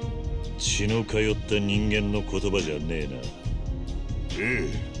血の通った人間の言葉じゃねえな。ええ、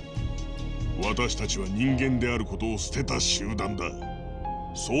私たちは人間であることを捨てた集団だ。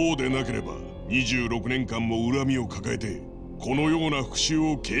そうでなければ26年間も恨みを抱えてこのような復讐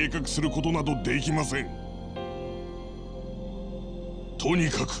を計画することなどできません。とに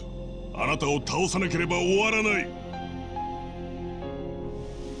かくあなたを倒さなければ終わらない。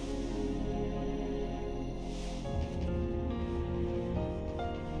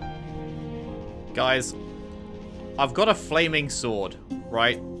Guys, I've got a flaming sword,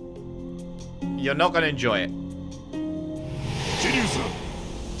 right? You're not gonna enjoy it. 桐生さん、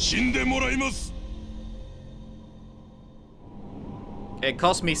死んでもらいます。 It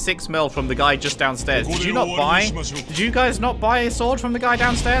cost me 6 mil from the guy just downstairs. Did you not buy? Did you guys not buy a sword from the guy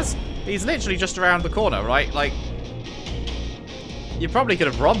downstairs? He's literally just around the corner, right? Like, you probably could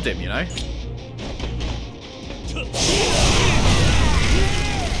have robbed him, you know?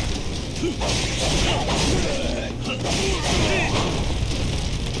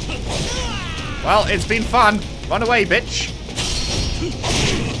 Well, it's been fun. Run away, bitch.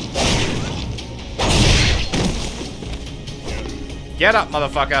 Get up,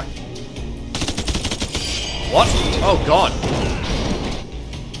 motherfucker. What? Oh, God.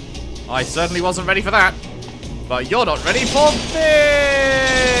 I certainly wasn't ready for that. But you're not ready for this.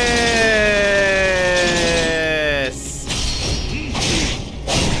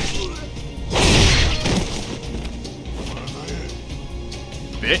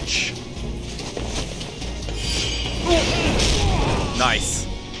 Bitch. Nice.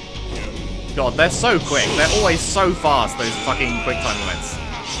 God, they're so quick. They're always so fast, those fucking quick time events.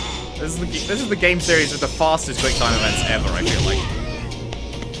 This is the game series with the fastest quick time events ever, I feel like.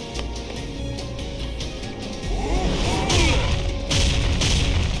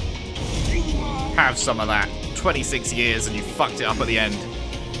 Have some of that. 26 years and you fucked it up at the end.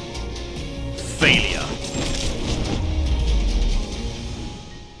 Failure.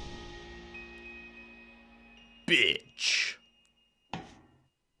 Bitch.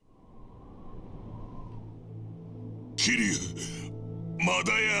 Kiryu,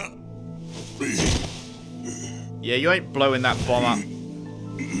 Madaya. Yeah, you ain't blowing that bomb up.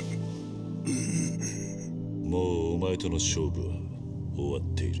 もうお前との勝負は終わっ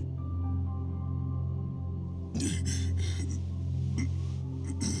ている。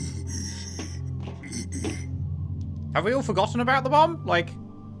Have we all forgotten about the bomb? Like,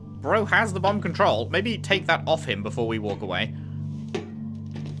 bro has the bomb control. Maybe take that off him before we walk away.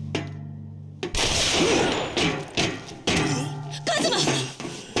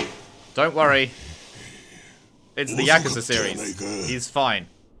 Don't worry. It's the Yakuza series. He's fine.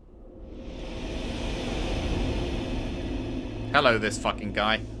 Hello, this fucking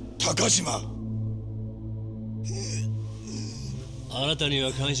guy. Takashima. あなたに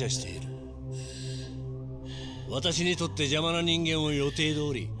は感謝している。私にとって邪魔な人間を予定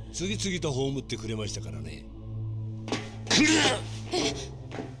通り次々と葬ってくれましたからね。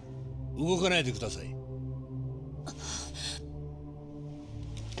動かないでください。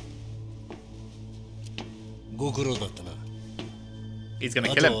ご苦労だったな。He's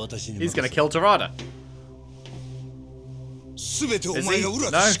gonna kill him. He's gonna kill Terada. すべてお前が裏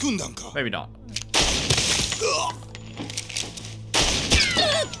で仕組んだんか。Maybe not.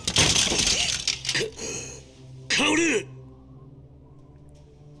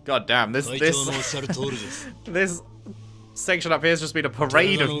 God damn, this section up here has just been a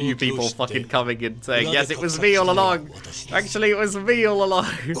parade of new people fucking coming and saying, yes, it was me all along. Actually, it was me all along.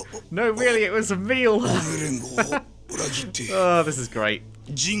 No, really, it was me all along. Oh, this is great.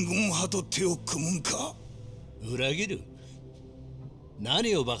 裏切る？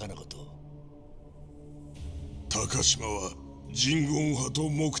何をバカなこと？高島はジンゴン派と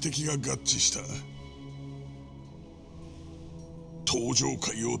目的が合致した。登場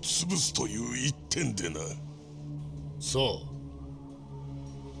界を潰すという一点でな。そ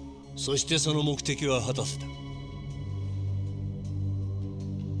う。そしてその目的は果たせた。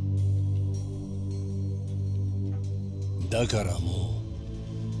だからも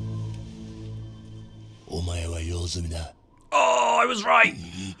うお前は用済みだ。Oh, I was right.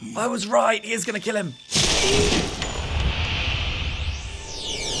 I was right. He is gonna kill him.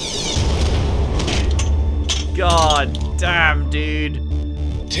 God damn, dude.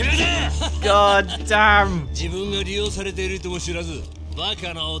 God damn. 自分が利用されているとも知らず、バ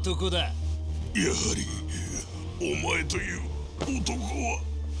カな男だ。やはりお前という男は。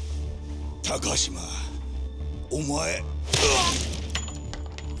高島、お前。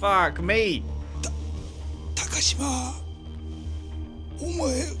Fuck me. 高島。お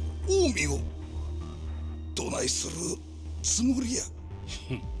前、近江をどないするつもりや。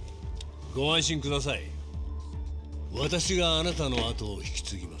ご安心ください。私があなたの後を引き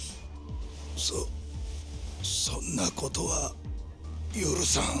継ぎます。そんなことは許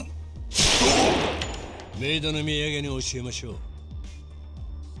さん。メイドの土産に教えましょう。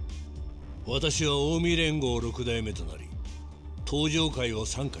私は近江連合6代目となり、東上界を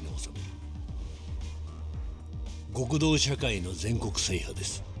傘下に収める。極道社会の全国制覇で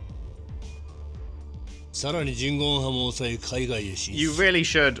す。さらに人言派も抑え海外へ進出。You really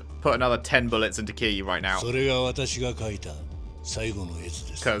should put another 10 bullets into Kiryu right now. それが私が書いた最後の絵図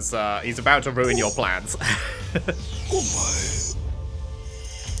です。Because he's about to ruin your plans. お前。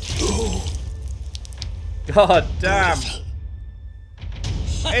God damn.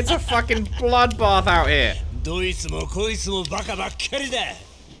 It's a fucking bloodbath out here. どいつもこいつもバカばっかりだ。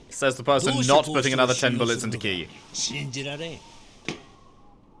Says the person not putting another 10 bullets into Kiryu. 信じられん。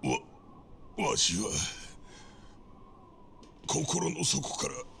わしは心の底か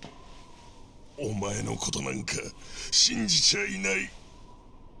らお前のことなんか信じちゃいない。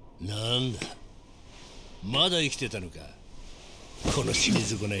なんだ、まだ生きてたのか、この死に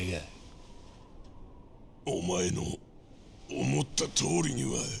損ないが。お前の思った通りに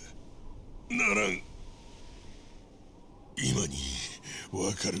はならん。今に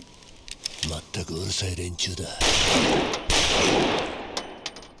わかる。まったくうるさい連中だ。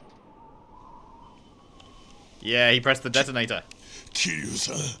Yeah, he pressed the detonator. 桐生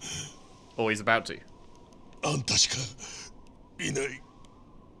さん。Or he's about to. あんたしかいない。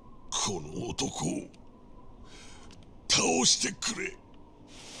この男を倒してくれ。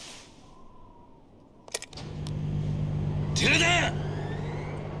寺田！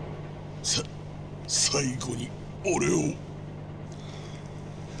最後に俺を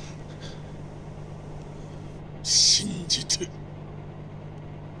信じて。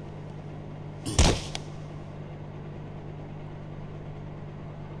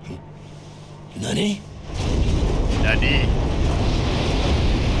何？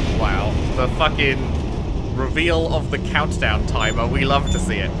 Wow, the fucking reveal of the countdown timer. We love to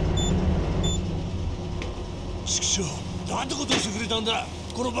see it. 畜生、なんてことをしてくれたんだ、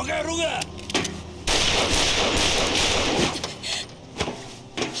このバカ野郎が。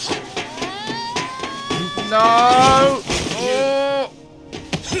No!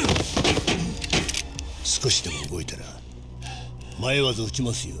 少しでも動いたら迷わず撃ち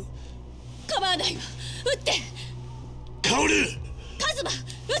ますよ。構わないわ、撃って。カオル、カズマ、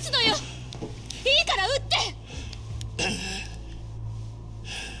撃つのよ。いいから撃って。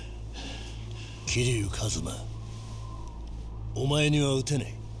桐生一馬、お前には撃てな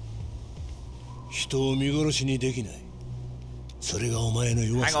い。人を見殺しにできない。それがお前の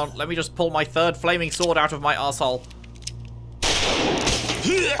弱さ。 Hang on, let me just pull my third flaming sword out of my arsehole.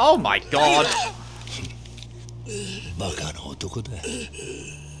 Oh my god! バカな男だ。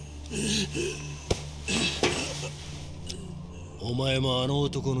お前もあの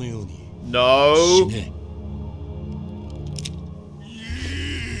男のように No. 死ね。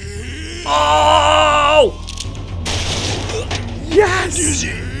Oh! Yes!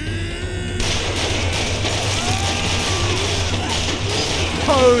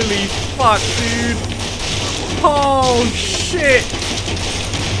 Holy fuck, dude! Oh shit!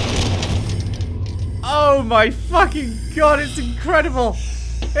 Oh my fucking god, it's incredible!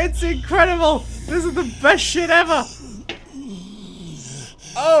 It's incredible! This is the best shit ever!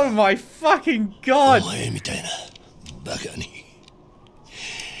 Oh my fucking god! お前みたいなバカに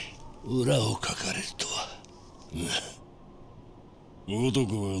裏をかかれるとは。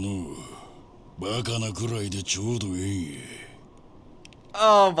男はのバカなくらいでちょうどええんや。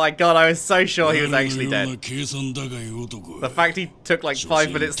Oh my god, I was so sure he was actually dead. The fact he took like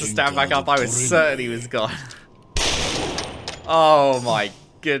 5 minutes to stand back up, I was certain he was gone. Oh my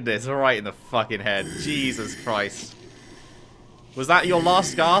goodness, right in the fucking head. Jesus Christ. Was that your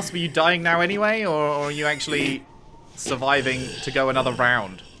last gasp? Are you dying now anyway? Or are you actually surviving to go another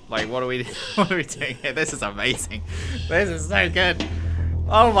round? Like, what are we doing here? This is amazing. This is so good.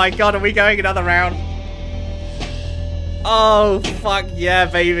 Oh my god, are we going another round? Oh, fuck yeah,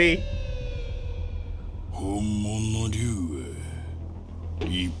 baby.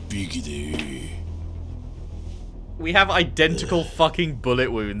 We have identical fucking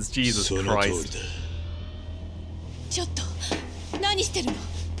bullet wounds. Jesus Christ. ちょっと何してるの？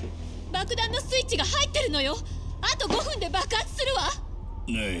爆弾のスイッチが入ってるのよ。あと5分で爆発するわ。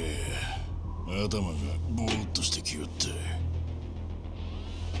ねえ、頭がぼーっとしてきよって。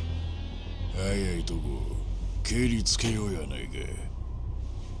早いとこ蹴りつけようやないか。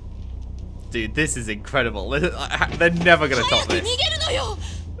 Dude, this is incredible. They're never gonna top this.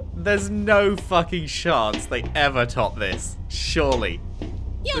 There's no fucking chance they ever top this. Surely.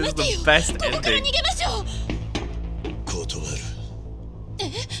 This is the best ending. 断る。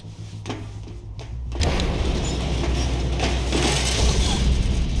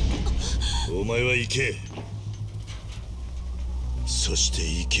お前は行け。そして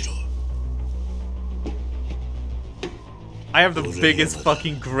生きろ。 I have the biggest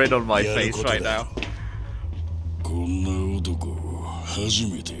fucking grin on my face right now. こんな男初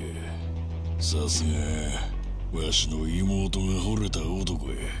めて。さすがわしの妹が惚れた男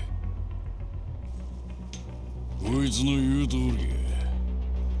や。こいつの言う通りや。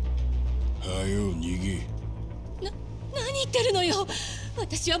はよ逃げ。何言ってるのよ。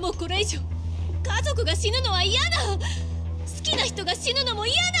私はもうこれ以上家族が死ぬのは嫌だ。好きな人が死ぬのも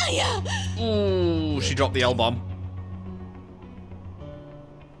嫌なんや。Ooh, she dropped the L bomb.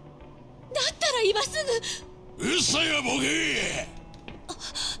 だったら今すぐ。うっさやボケ。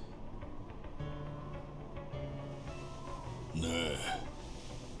な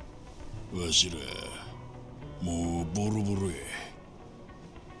あ、わしらもうボロボロや。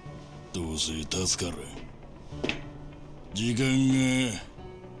どうせ助からん。時間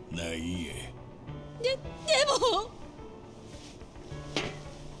がないんや。でも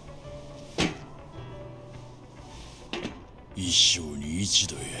一生に一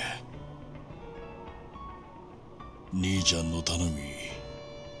度や。兄ちゃんの頼み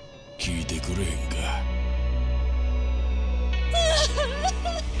聞いてくれへんか。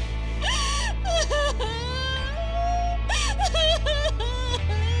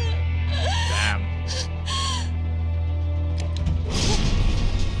Damn.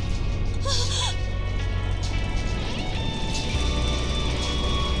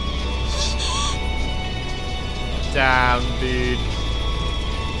 Damn, dude.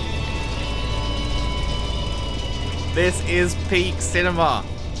 This is peak cinema.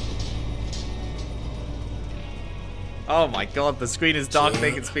 Oh my god, the screen is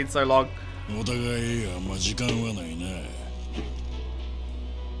darkening, it's been so long. お互いあんま時間はないな。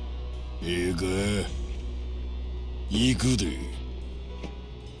ええか、行くで。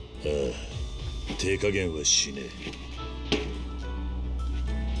ああ、手加減はしねえ。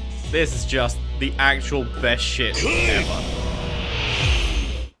 This is just the actual best shit ever.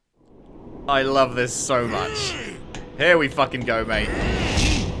 I love this so much. Here we fucking go, mate.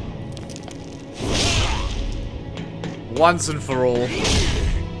 Once and for all.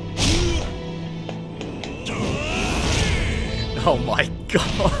 Oh my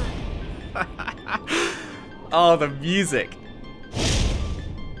god. Oh, the music.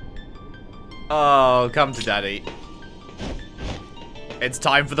 Oh, come to daddy. It's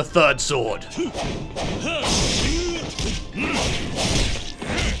time for the third sword.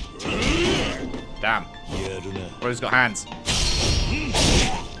 Damn. Bro's got hands.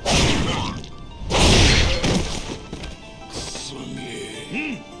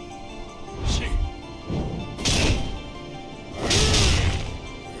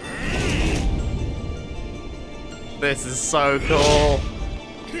 This is so cool.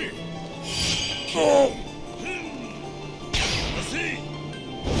 Oh.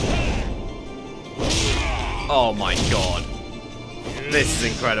 Oh my god. This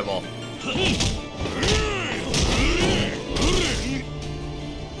is incredible.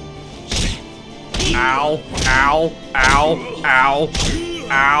 Ow, ow, ow, ow,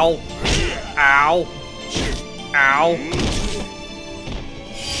 ow, ow, ow.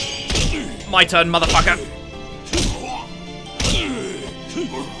 My turn, motherfucker.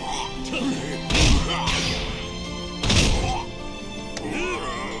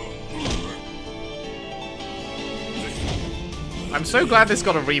 I'm so glad this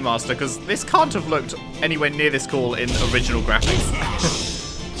got a remaster, because this can't have looked anywhere near this cool in original graphics.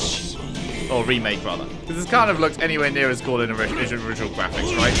 Or remake, rather. Because this can't have looked anywhere near as cool in original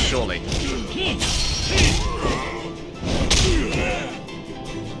graphics, right? Surely.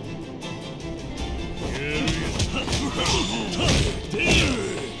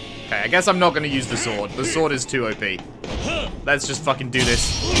 Okay, I guess I'm not going to use the sword. The sword is too OP. Let's just fucking do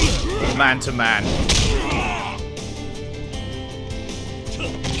this man to man.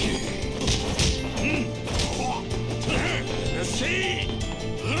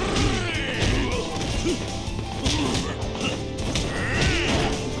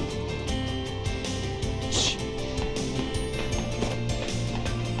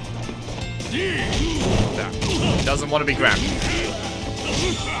 Doesn't want to be grabbed.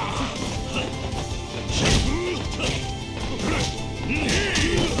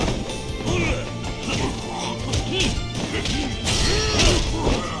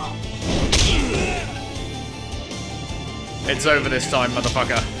 It's over this time,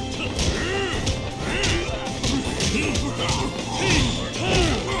 motherfucker.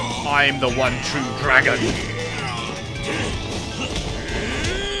 I'm the one true dragon.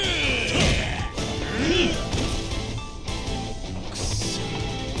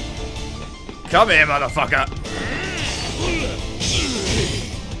 Come here, motherfucker.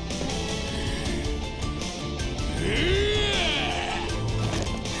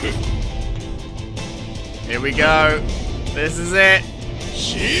 Here we go. This is it.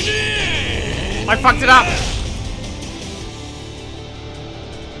 I fucked it up.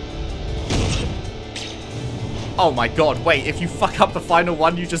 Oh my god, wait, if you fuck up the final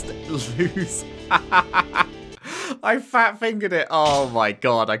one, you just lose. I fat fingered it. Oh my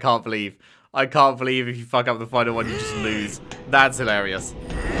god, I can't believe if you fuck up the final one, you just lose. That's hilarious.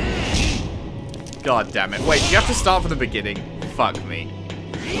 God damn it. Wait, do you have to start from the beginning? Fuck me.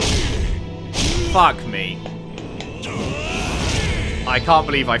 Fuck me. I can't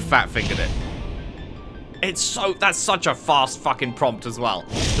believe I fat fingered it. That's such a fast fucking prompt as well.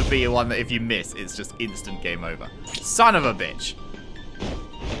 To be one that if you miss, it's just instant game over. Son of a bitch.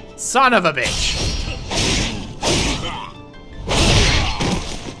 Son of a bitch.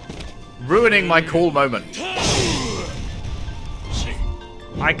 Ruining my cool moment.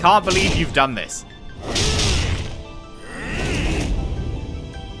 I can't believe you've done this.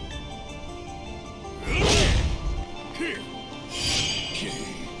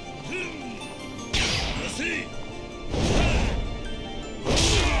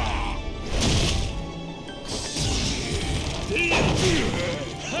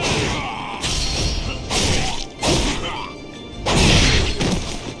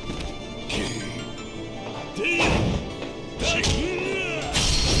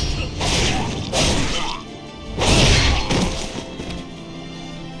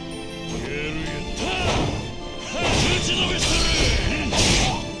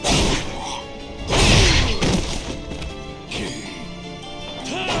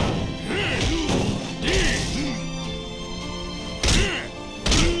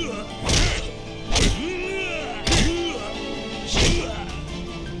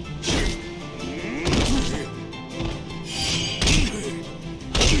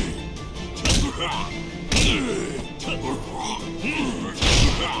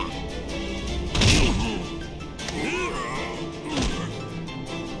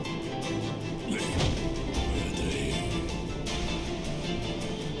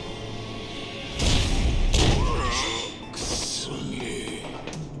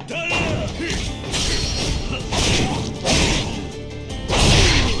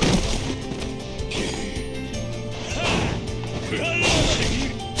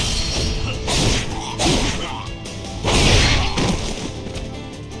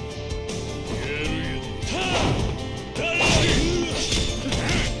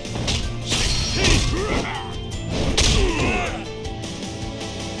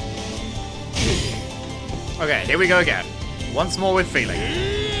 Okay, here we go again. Once more with feeling.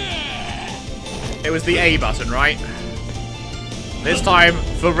 It was the A button, right? This time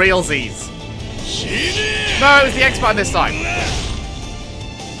for realsies. No, it was the X button this time.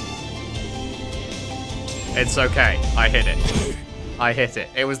 It's okay. I hit it. I hit it.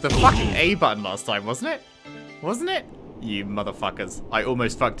 It was the fucking A button last time, wasn't it? Wasn't it? You motherfuckers. I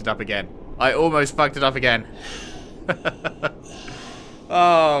almost fucked it up again. I almost fucked it up again.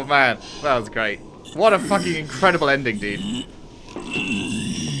 Oh, man. That was great. What a fucking incredible ending, dude.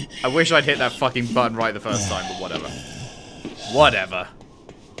 I wish I'd hit that fucking button right the first time, but whatever. Whatever.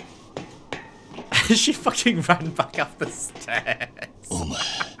 She fucking ran back up the stairs.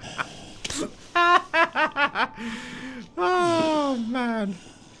 Oh, man.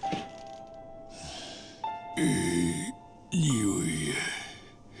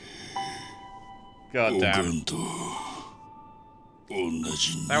 God damn.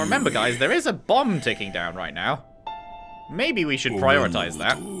 Now remember, guys, there is a bomb ticking down right now. Maybe we should prioritize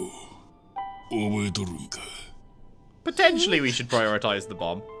that. Potentially we should prioritize the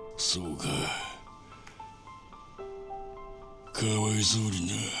bomb.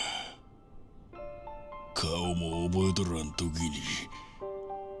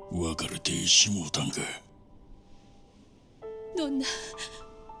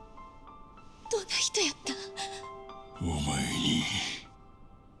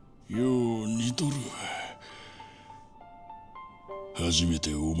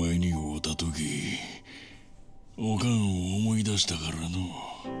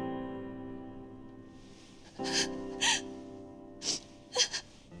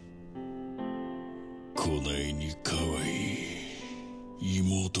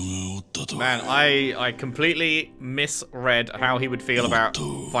 Man, I completely misread how he would feel about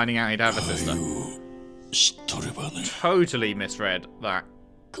finding out he'd have a sister. Totally misread that.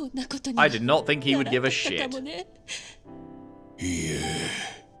 I did not think he would give a shit.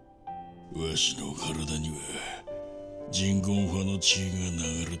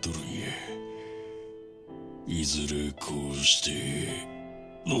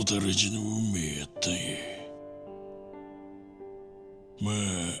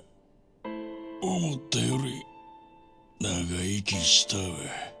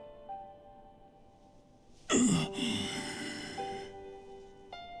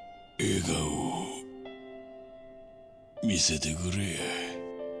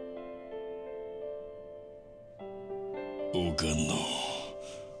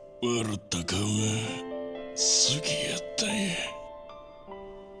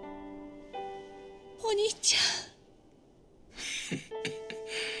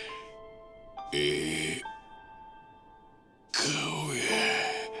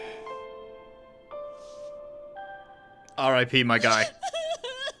 R.I.P. my guy.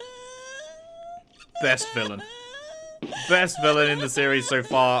 Best villain. Best villain in the series so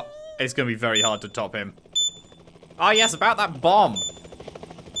far. It's going to be very hard to top him. Ah, yes, about that bomb.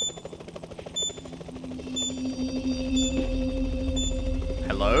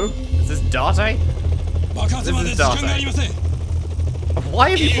 Hello? Is this Date? This is Date. Why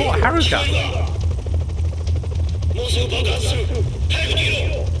have you brought Haruka?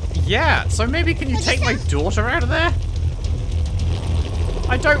 Yeah, so maybe can you take my daughter out of there?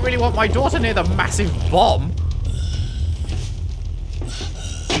 I don't really want my daughter near the massive bomb.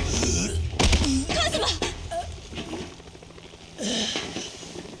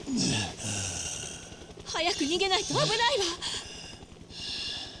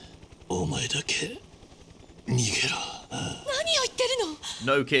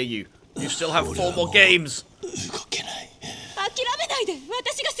 No, Kiryu. You still have 4 more games.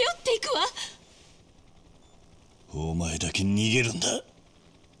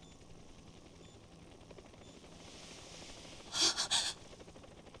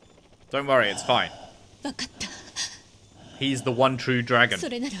 Don't worry, it's fine. He's the one true dragon.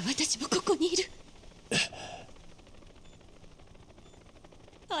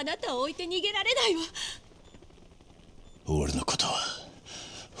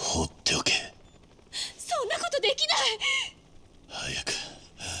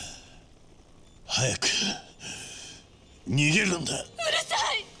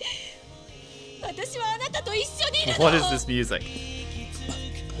 What is this music?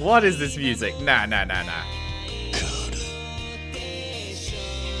 What is this music? Nah.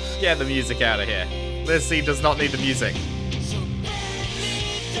 Get the music out of here. This scene does not need the music.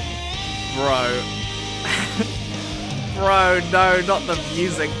 Bro. Bro, no, not the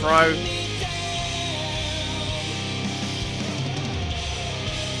music, bro.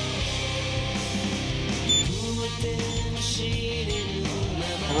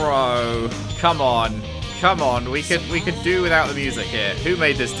 Bro, come on. Come on, we could do without the music here. Who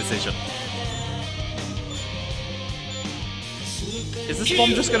made this decision? Is this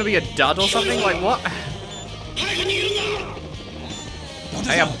bomb just gonna be a dud or something? Like what?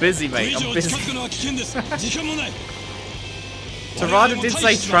 Hey, I'm busy, mate. I'm busy. Terada did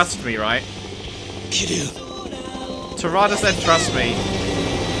say trust me, right? Terada said trust me.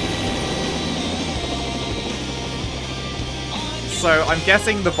 So I'm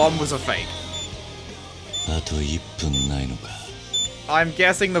guessing the bomb was a fake. I'm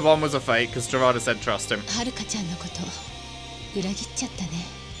guessing the bomb was a fake because Terada said trust him.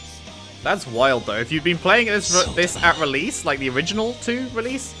 That's wild though. If you'd been playing this at release, like the original 2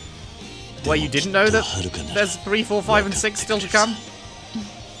 release, where you didn't know that there's 3, 4, 5, and 6 still to come,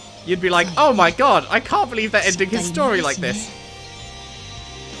 you'd be like, oh my god, I can't believe they're ending his story like this.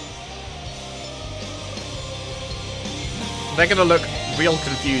 They're gonna look real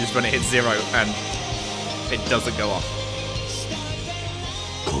confused when it hits 0 and it doesn't go off.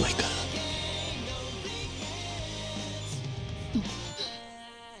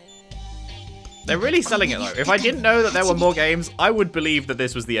 They're really selling it though. If I didn't know that there were more games, I would believe that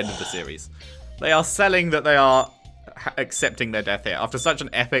this was the end of the series. They are selling that they are accepting their death here after such an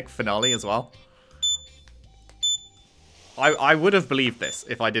epic finale as well. I would have believed this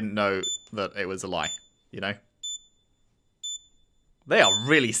if I didn't know that it was a lie, you know? They are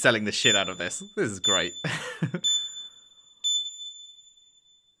really selling the shit out of this. This is great.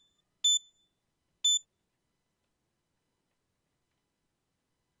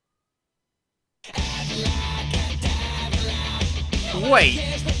 Wait.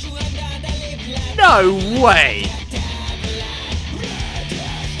 No way.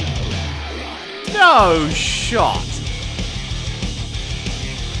 No shot.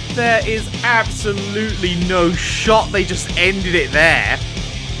 There is absolutely no shot they just ended it there.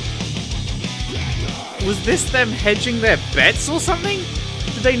 Was this them hedging their bets or something?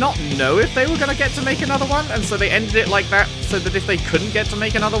 Did they not know if they were going to get to make another one? And so they ended it like that so that if they couldn't get to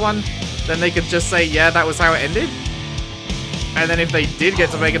make another one, then they could just say, yeah, that was how it ended? And then if they did get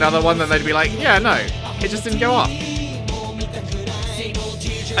to make another one, then they'd be like, yeah, no, it just didn't go off.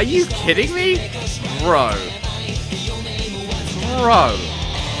 Are you kidding me? Bro. Bro.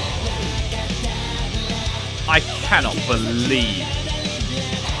 I cannot believe.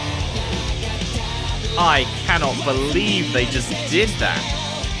 I cannot believe they just did that.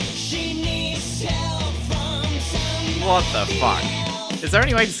 What the fuck? Is there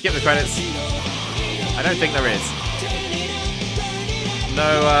any way to skip the credits? I don't think there is.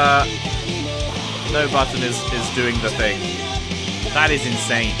 No button is doing the thing. That is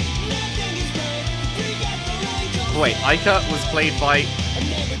insane. Wait, Aika was played by...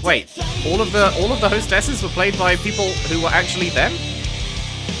 Wait, all of the hostesses were played by people who were actually them?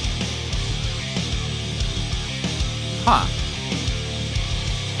 Huh.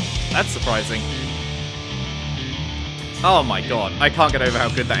 That's surprising. Oh my god, I can't get over how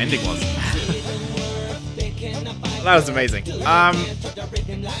good that ending was. That was amazing.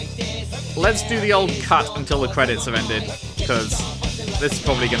 Let's do the old cut until the credits have ended, because this is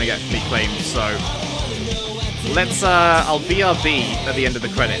probably going to get me claimed, so... Let's, I'll BRB at the end of the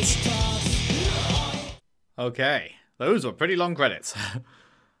credits. Okay, those were pretty long credits.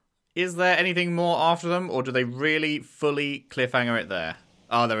 Is there anything more after them, or do they really fully cliffhanger it there?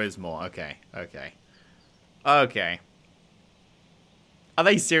 Oh, there is more. Okay, okay. Okay. Are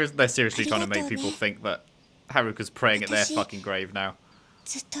they serious? They're seriously trying to make people think that Haruka's praying at their fucking grave now.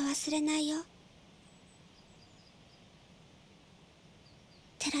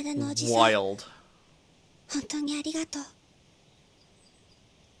 Wild. Yeah.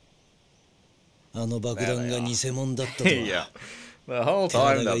 The whole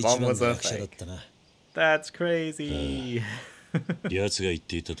time that bomb was a fake. That's crazy. 奴が言っ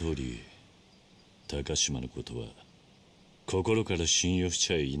ていた通り、高島のことは心から信用し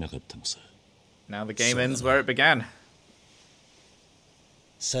ちゃいなかったのさ。Now the game ends where it began.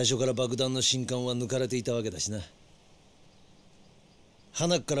 最初から爆弾の信管は抜かれていたわけだしな。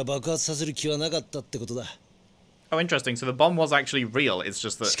花から爆発させる気はなかったってことだ。Oh, interesting. So the bomb was actually real. It's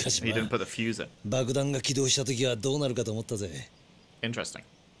just that he didn't put the fuse in. 爆弾が起動した時はどうなるかと思ったぜ。Interesting.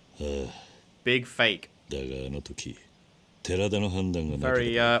 Big fake. だがあの時、寺田の判断がなけ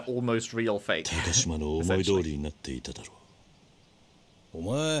れ Very almost real fake. 高島の思い通りになっていただろう。お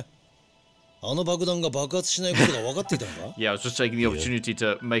前、あの爆弾が爆発しないことが分かっていたのか？ Yeah, I was just taking the opportunity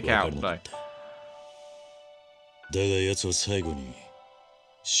to make out. No. だが奴は最後に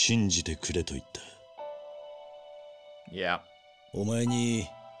信じてくれと言った。Yeah. お前に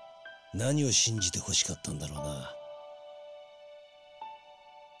何を信じて欲しかったんだろうな。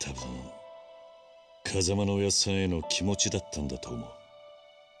多分風間のおやっさんへの気持ちだったんだと思う。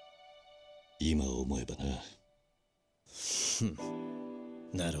今思えばな。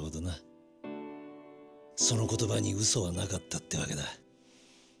なるほどな。その言葉に嘘はなかったってわけだ。あ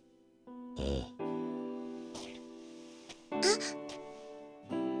あ。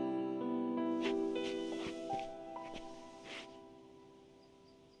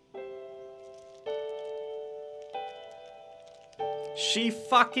She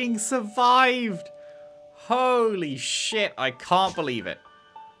fucking survived! Holy shit, I can't believe it.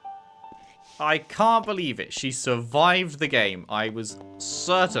 I can't believe it. She survived the game. I was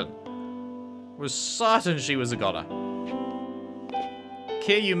certain she was a goner.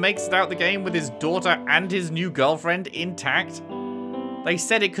 Kiryu makes it out the game with his daughter and his new girlfriend intact. They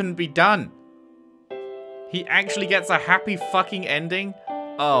said it couldn't be done. He actually gets a happy fucking ending.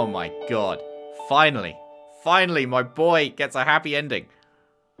 Oh my god. Finally. Finally, my boy gets a happy ending.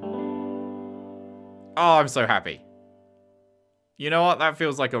 Oh, I'm so happy. You know what? That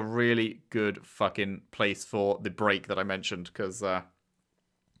feels like a really good fucking place for the break that I mentioned, because that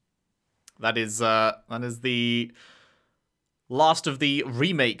is the last of the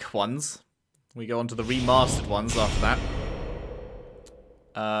remake ones. We go on to the remastered ones after that.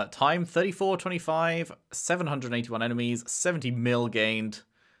 Time 34:25, 781 enemies, 70 mil gained.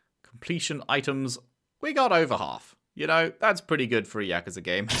 Completion items, we got over half. You know, that's pretty good for a Yakuza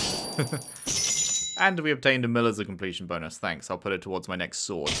game. And we obtained a mil as a completion bonus. Thanks, I'll put it towards my next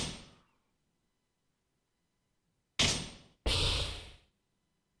sword.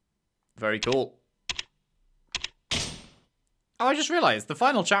 Very cool. Oh, I just realized, the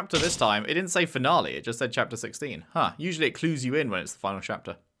final chapter this time, it didn't say finale, it just said chapter 16. Huh, usually it clues you in when it's the final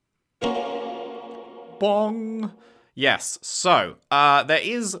chapter. Bong! Yes, so, there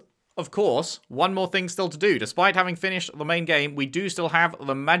is, of course, one more thing still to do. Despite having finished the main game, we do still have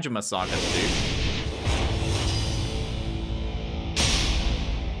the Majima Saga to do.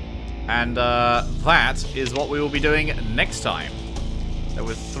 And that is what we will be doing next time. There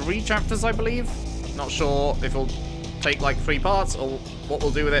were 3 chapters, I believe. Not sure if it'll take like 3 parts or what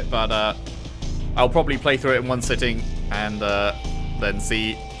we'll do with it, but I'll probably play through it in one sitting and then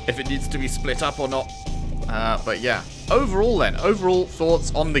see if it needs to be split up or not. But yeah, overall then, overall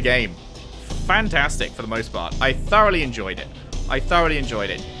thoughts on the game. Fantastic for the most part. I thoroughly enjoyed it.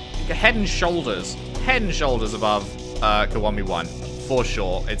 Head and shoulders above Kiwami 1. For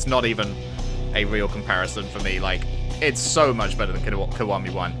sure. It's not even a real comparison for me. Like, it's so much better than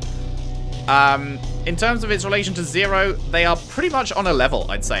Kiwami 1. In terms of its relation to 0, they are pretty much on a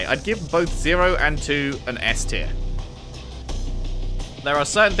level, I'd say. I'd give both 0 and 2 an S tier. There are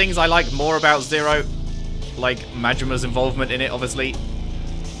certain things I like more about 0, like Majima's involvement in it, obviously.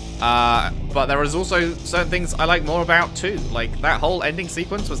 But there is also certain things I like more about 2. Like, that whole ending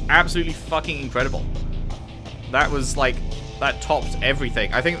sequence was absolutely fucking incredible. That was, like, that topped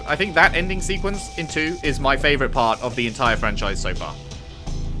everything. I think that ending sequence in 2 is my favorite part of the entire franchise so far.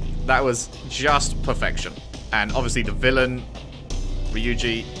 That was just perfection. And obviously the villain,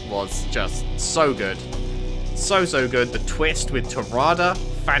 Ryuji, was just so good. So good. The twist with Torada,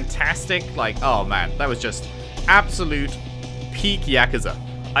 fantastic. Like, oh man, that was just absolute peak Yakuza.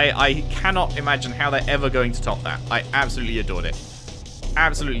 I cannot imagine how they're ever going to top that. I absolutely adored it.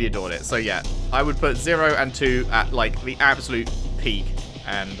 Absolutely adored it. So yeah, I would put 0 and 2 at like the absolute peak.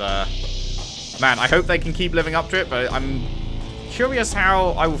 And man, I hope they can keep living up to it, but I'm curious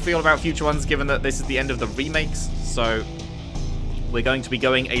how I will feel about future ones given that this is the end of the remakes. So we're going to be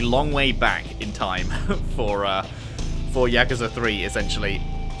going a long way back in time for Yakuza 3 essentially.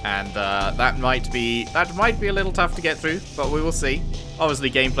 And that might be a little tough to get through, but we will see.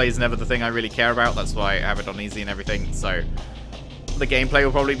 Obviously gameplay is never the thing I really care about, that's why I have it on easy and everything. So the gameplay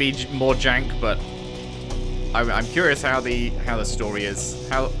will probably be more jank, but I'm curious how the story is.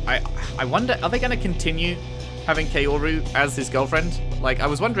 I wonder, are they going to continue having Kaoru as his girlfriend? Like, I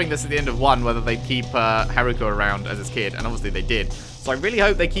was wondering this at the end of 1, whether they'd keep Haruko around as his kid, and obviously they did. So I really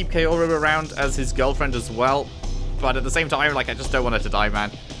hope they keep Kaoru around as his girlfriend as well. But at the same time, like, I just don't want her to die, man.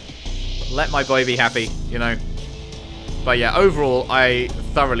 Let my boy be happy, you know. But yeah, overall, I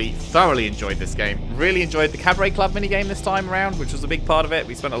thoroughly enjoyed this game. Really enjoyed the Cabaret Club minigame this time around, which was a big part of it.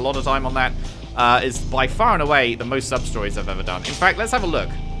 We spent a lot of time on that. Is by far and away the most sub-stories I've ever done. In fact, let's have a look.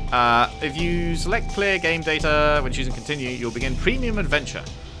 If you select clear game data when choosing continue, you'll begin premium adventure.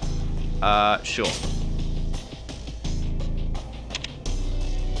 Sure.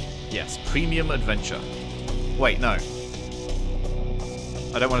 Yes, premium adventure. Wait, no.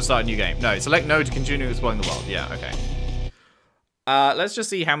 I don't want to start a new game. No, select no to continue exploring the world. Yeah, okay. Let's just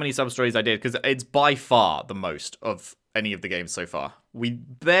see how many sub-stories I did, because it's by far the most of any of the games so far. We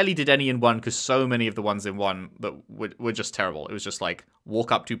barely did any in 1, because so many of the ones in 1 that were just terrible. It was just like,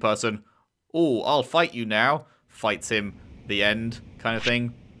 walk up to person, oh, I'll fight you now. Fights him, the end kind of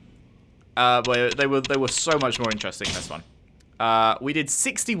thing. But they were so much more interesting in this one. We did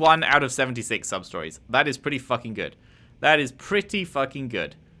 61 out of 76 sub-stories. That is pretty fucking good. That is pretty fucking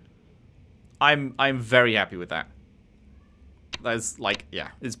good. I'm very happy with that. That's like, yeah,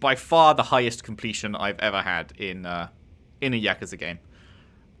 it's by far the highest completion I've ever had in a Yakuza game.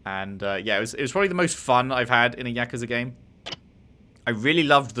 And yeah, it was probably the most fun I've had in a Yakuza game. I really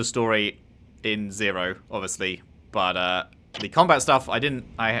loved the story in Zero, obviously, but the combat stuff I didn't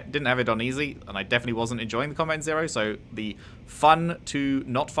have it on easy, and I definitely wasn't enjoying the combat in Zero. So the fun to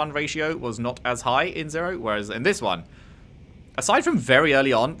not fun ratio was not as high in Zero, whereas in this one, aside from very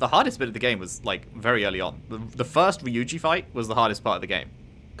early on, the hardest bit of the game was like very early on. The first Ryuji fight was the hardest part of the game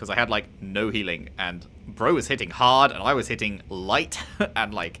because I had like no healing, and bro was hitting hard and I was hitting light,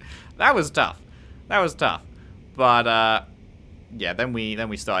 and like that was tough. That was tough. But yeah, then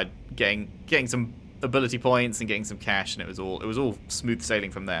we started getting some ability points and getting some cash, and it was all smooth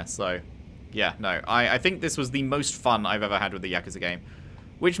sailing from there. So yeah, no, I think this was the most fun I've ever had with the Yakuza game,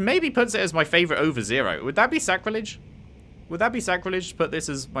 which maybe puts it as my favorite over Zero. Would that be sacrilege? Would that be sacrilege to put this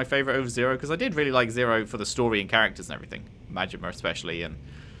as my favorite over Zero? Because I did really like Zero for the story and characters and everything. Majima especially, and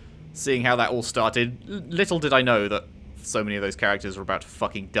seeing how that all started. Little did I know that so many of those characters were about to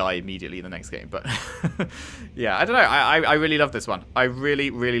fucking die immediately in the next game. But yeah, I don't know. I really love this one. I really,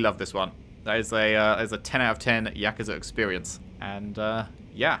 really love this one. That is a 10 out of 10 Yakuza experience. And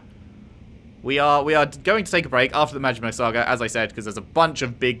yeah. We are going to take a break after the Majima Saga, as I said, because there's a bunch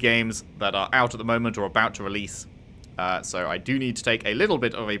of big games that are out at the moment or about to release. So I do need to take a little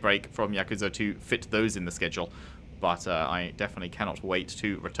bit of a break from Yakuza to fit those in the schedule. But I definitely cannot wait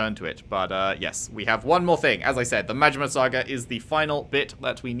to return to it. But yes, we have one more thing. As I said, the Majima Saga is the final bit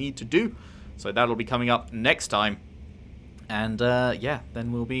that we need to do. So that'll be coming up next time. And yeah,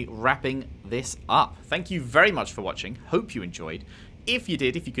 then we'll be wrapping this up. Thank you very much for watching. Hope you enjoyed. If you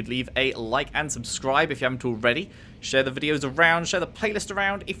did, if you could leave a like and subscribe if you haven't already. Share the videos around, share the playlist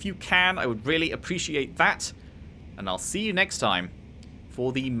around if you can. I would really appreciate that. And I'll see you next time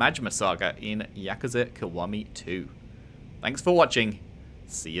for the Majima Saga in Yakuza Kiwami 2. Thanks for watching.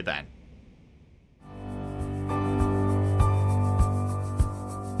 See you then.